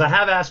 because I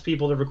have asked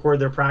people to record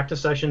their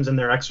practice sessions and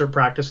their excerpt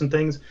practice and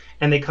things,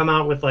 and they come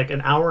out with like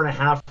an hour and a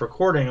half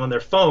recording on their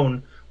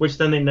phone, which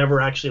then they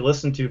never actually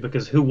listen to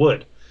because who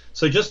would?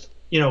 So just,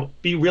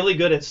 be really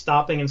good at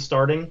stopping and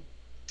starting.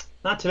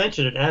 Not to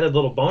mention an added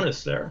little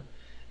bonus there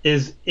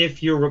is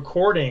if you're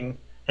recording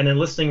and then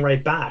listening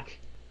right back,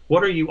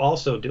 what are you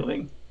also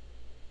doing?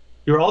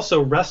 You're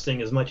also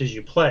resting as much as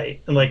you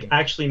play, and like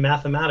actually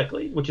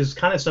mathematically, which is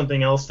kind of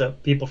something else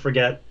that people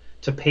forget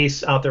to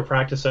pace out their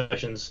practice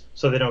sessions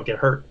so they don't get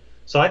hurt.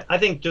 So I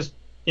think just,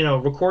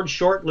 record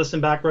short,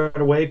 listen back right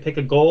away, pick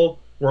a goal,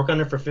 work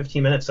on it for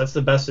 15 minutes. That's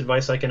the best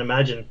advice I can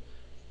imagine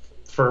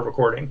for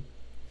recording.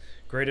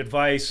 Great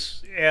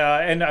advice.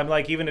 And I'm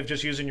like, even if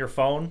just using your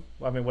phone,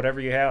 I mean,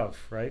 whatever you have,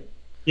 right?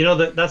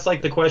 That's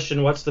like the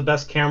question, what's the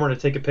best camera to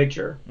take a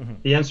picture? Mm-hmm.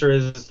 The answer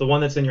is the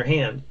one that's in your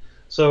hand.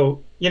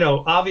 So,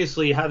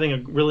 obviously having a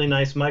really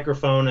nice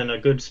microphone and a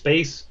good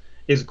space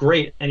is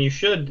great, and you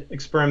should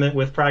experiment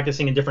with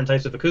practicing in different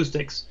types of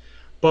acoustics.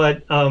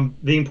 But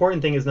the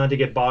important thing is not to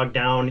get bogged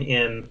down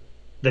in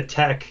the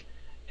tech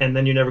and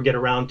then you never get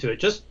around to it.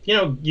 Just,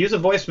 use a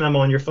voice memo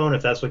on your phone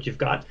if that's what you've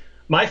got.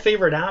 My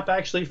favorite app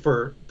actually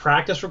for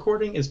practice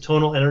recording is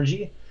Tonal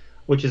Energy,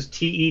 which is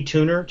TE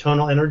Tuner,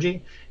 Tonal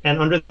Energy. And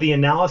under the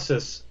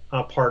analysis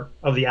part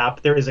of the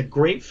app, there is a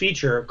great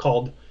feature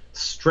called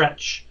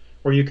Stretch,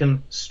 where you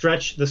can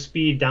stretch the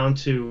speed down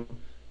to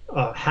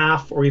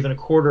half or even a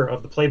quarter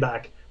of the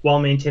playback while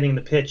maintaining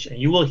the pitch, and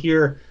you will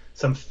hear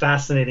some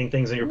fascinating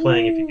things when you're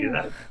playing if you do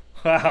that.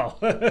 Wow,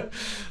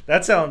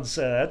 that sounds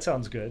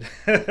good.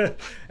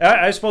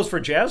 I suppose for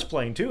jazz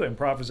playing too,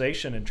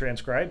 improvisation and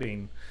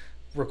transcribing,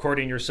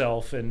 recording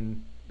yourself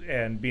and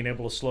being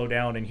able to slow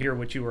down and hear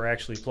what you were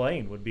actually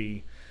playing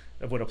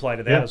would apply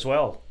to that Yeah. as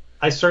well.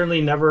 I certainly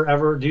never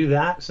ever do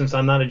that since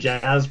I'm not a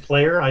jazz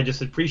player. I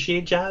just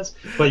appreciate jazz.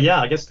 But yeah,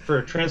 I guess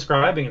for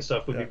transcribing and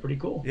stuff would be Yeah. pretty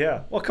cool.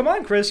 Yeah. Well, come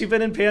on, Chris. You've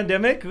been in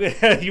pandemic.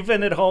 You've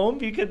been at home.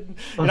 You're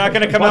not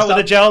going to come out Bust with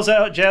a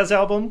out. jazz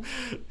album.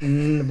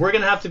 We're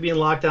gonna have to be in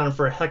lockdown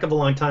for a heck of a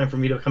long time for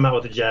me to come out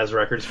with a jazz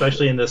record,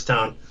 especially in this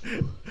town.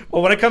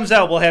 Well, when it comes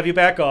out, we'll have you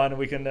back on, and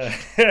we can.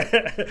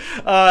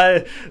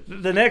 The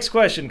next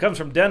question comes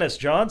from Dennis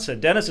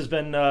Johnson. Dennis has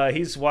been.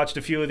 He's watched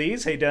a few of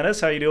these. Hey,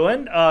 Dennis, how you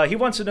doing? He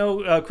wants to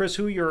know, Chris,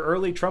 who your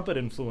early trumpet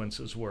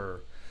influences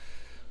were.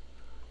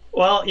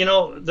 Well,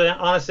 the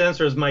honest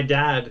answer is my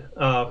dad,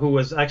 who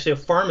was actually a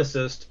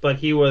pharmacist, but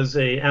he was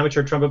a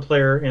amateur trumpet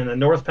player in the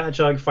North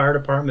Patchogue Fire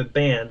Department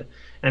band,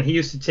 and he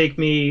used to take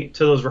me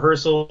to those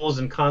rehearsals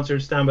and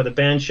concerts down by the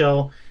band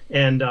shell,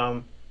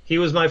 and he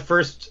was my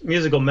first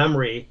musical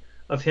memory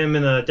of him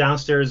in the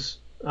downstairs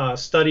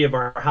study of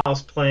our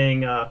house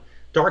playing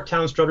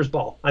Darktown Strutter's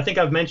Ball. I think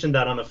I've mentioned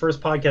that on the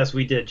first podcast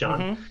we did,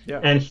 John. Yeah.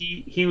 And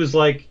he was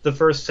like the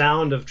first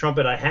sound of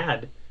trumpet I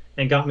had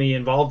and got me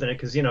involved in it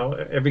because,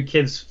 every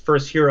kid's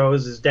first hero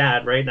is his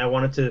dad, right? And I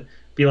wanted to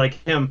be like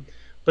him.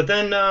 But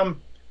then,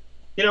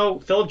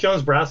 Philip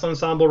Jones Brass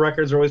Ensemble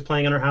records are always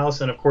playing in our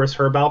house. And, of course,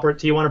 Herb Alpert,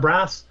 Tijuana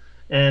Brass.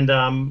 And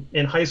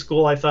in high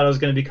school, I thought I was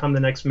going to become the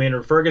next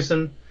Maynard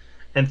Ferguson.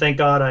 And thank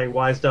God I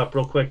wised up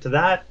real quick to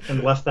that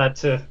and left that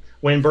to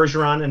Wayne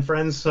Bergeron and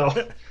friends. So,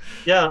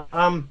 yeah,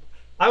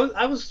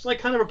 I was like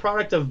kind of a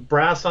product of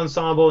brass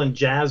ensemble and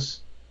jazz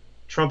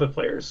trumpet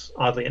players,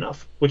 oddly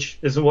enough, which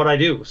isn't what I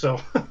do. So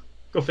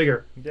go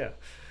figure. Yeah.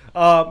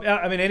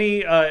 I mean,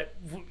 any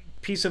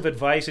piece of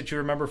advice that you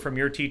remember from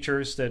your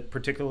teachers that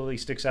particularly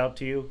sticks out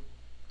to you?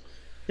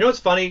 You know what's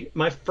funny?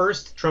 My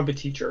first trumpet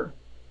teacher,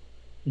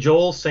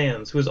 Joel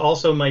Sands, who was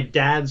also my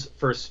dad's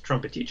first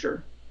trumpet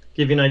teacher,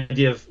 give you an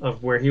idea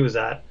of where he was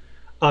at,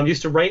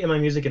 used to write in my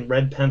music in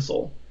red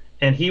pencil.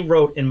 And he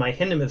wrote in my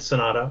Hindemith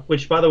Sonata,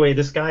 which, by the way,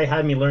 this guy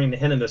had me learning the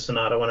Hindemith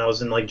Sonata when I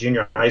was in like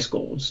junior high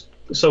school. It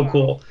was so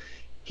cool.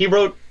 He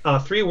wrote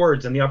 3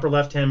 words in the upper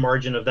left-hand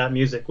margin of that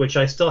music, which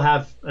I still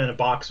have in a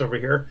box over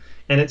here.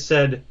 And it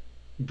said,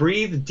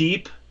 "Breathe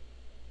deep,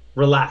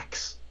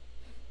 relax."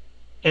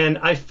 And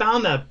I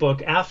found that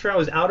book after I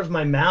was out of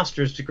my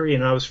master's degree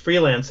and I was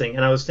freelancing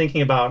and I was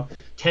thinking about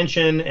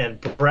tension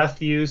and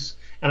breath use.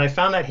 And I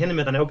found that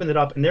Hindemith and I opened it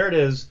up and there it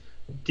is,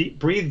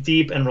 breathe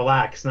deep and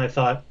relax. And I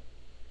thought,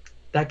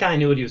 that guy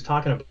knew what he was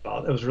talking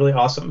about. It was really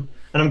awesome.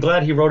 And I'm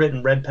glad he wrote it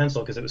in red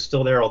pencil because it was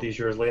still there all these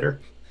years later.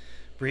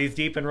 Breathe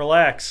deep and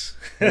relax.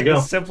 There you go.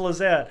 Simple as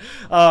that.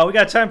 We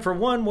got time for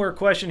one more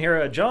question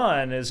here.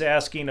 John is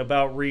asking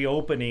about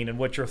reopening and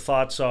what your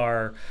thoughts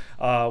are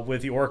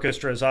with the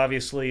orchestras.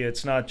 Obviously,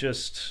 it's not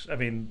just,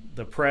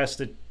 the press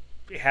that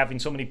having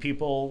so many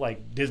people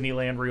like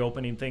Disneyland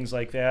reopening, things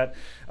like that.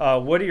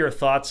 What are your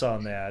thoughts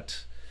on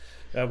that?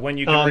 When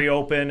you can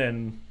reopen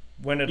and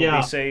when it'll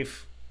be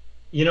safe?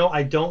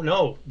 I don't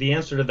know the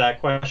answer to that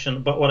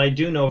question, but what I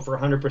do know for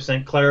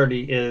 100%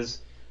 clarity is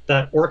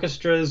that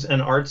orchestras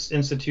and arts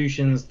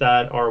institutions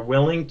that are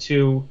willing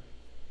to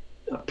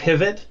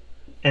pivot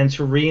and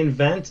to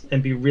reinvent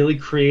and be really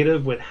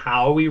creative with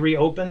how we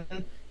reopen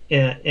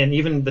and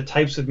even the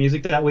types of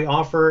music that we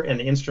offer and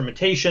the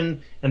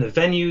instrumentation and the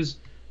venues,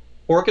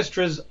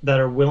 orchestras that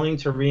are willing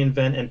to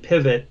reinvent and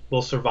pivot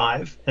will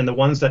survive, and the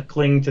ones that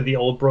cling to the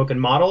old broken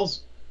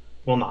models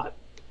will not.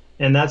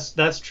 And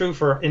that's true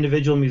for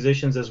individual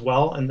musicians as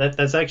well. And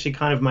that's actually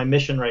kind of my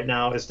mission right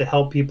now, is to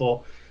help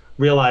people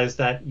realize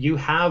that you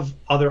have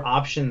other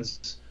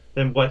options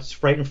than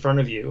what's right in front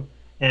of you.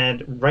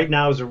 And right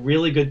now is a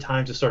really good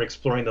time to start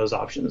exploring those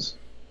options.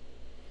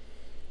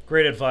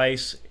 Great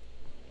advice.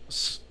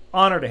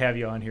 Honor to have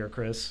you on here,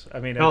 Chris.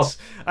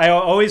 I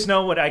always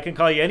know what I can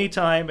call you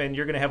anytime, and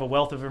you're going to have a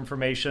wealth of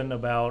information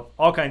about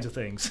all kinds of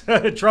things,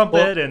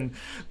 trumpet and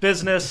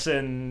business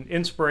and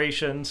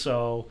inspiration.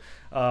 So,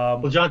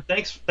 well, John,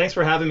 thanks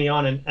for having me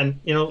on,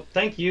 and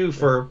thank you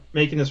for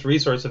making this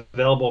resource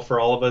available for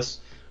all of us.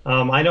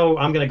 I know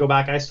I'm going to go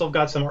back. I still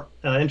got some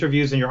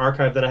interviews in your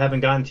archive that I haven't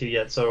gotten to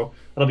yet, so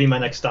that'll be my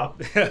next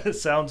stop.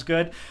 Sounds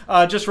good.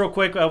 Just real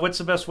quick, what's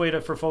the best way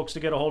for folks to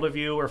get a hold of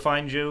you or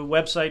find you?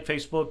 Website,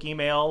 Facebook,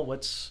 email?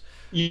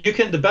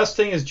 The best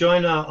thing is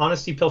join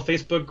Honesty Pill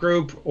Facebook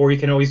group, or you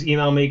can always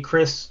email me,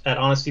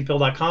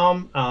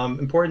 chris@honestypill.com.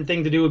 Important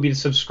thing to do would be to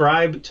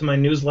subscribe to my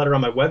newsletter on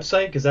my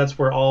website, because that's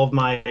where all of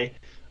my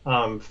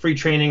free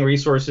training,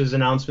 resources,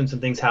 announcements, and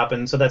things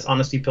happen. So that's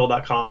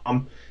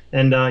honestypill.com.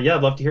 And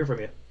I'd love to hear from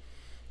you.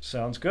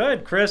 Sounds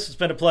good. Chris, it's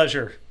been a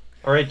pleasure.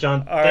 All right,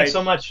 John. Thanks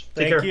so much.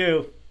 Take care. Thank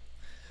you.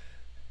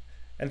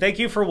 And thank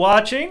you for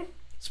watching.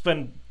 It's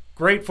been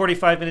great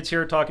 45 minutes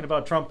here talking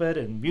about trumpet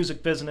and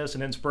music business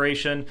and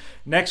inspiration.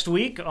 Next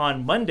week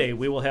on Monday,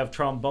 we will have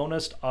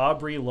trombonist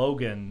Aubrey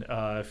Logan.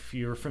 If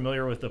you're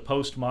familiar with the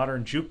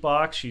Postmodern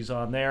Jukebox, she's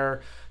on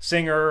there.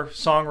 Singer,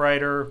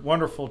 songwriter,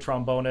 wonderful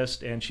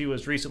trombonist, and she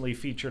was recently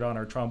featured on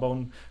our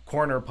Trombone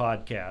Corner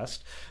podcast.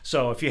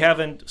 So if you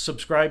haven't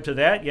subscribed to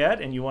that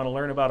yet and you want to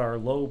learn about our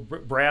low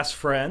brass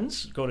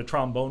friends, go to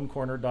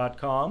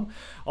trombonecorner.com.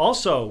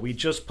 Also, we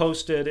just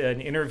posted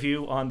an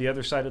interview on the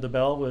other side of the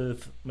bell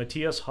with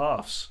Matthias Hofs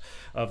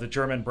of the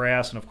German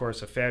Brass, and of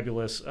course a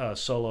fabulous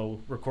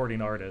solo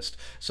recording artist.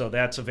 So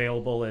that's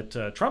available at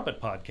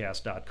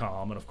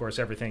trumpetpodcast.com, and of course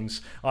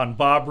everything's on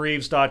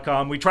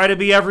bobreeves.com. We try to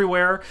be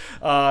everywhere,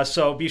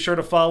 so be sure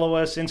to follow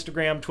us,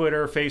 Instagram,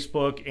 Twitter,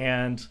 Facebook,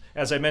 and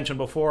as I mentioned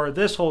before,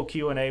 this whole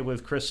Q&A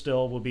with Chris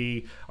Still will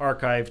be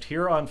archived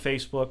here on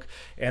Facebook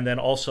and then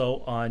also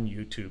on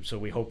YouTube. So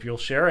we hope you'll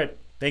share it.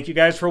 Thank you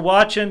guys for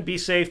watching. Be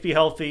safe, be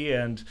healthy,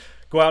 and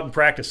go out and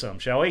practice some,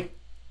 shall we?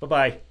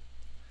 Bye-bye.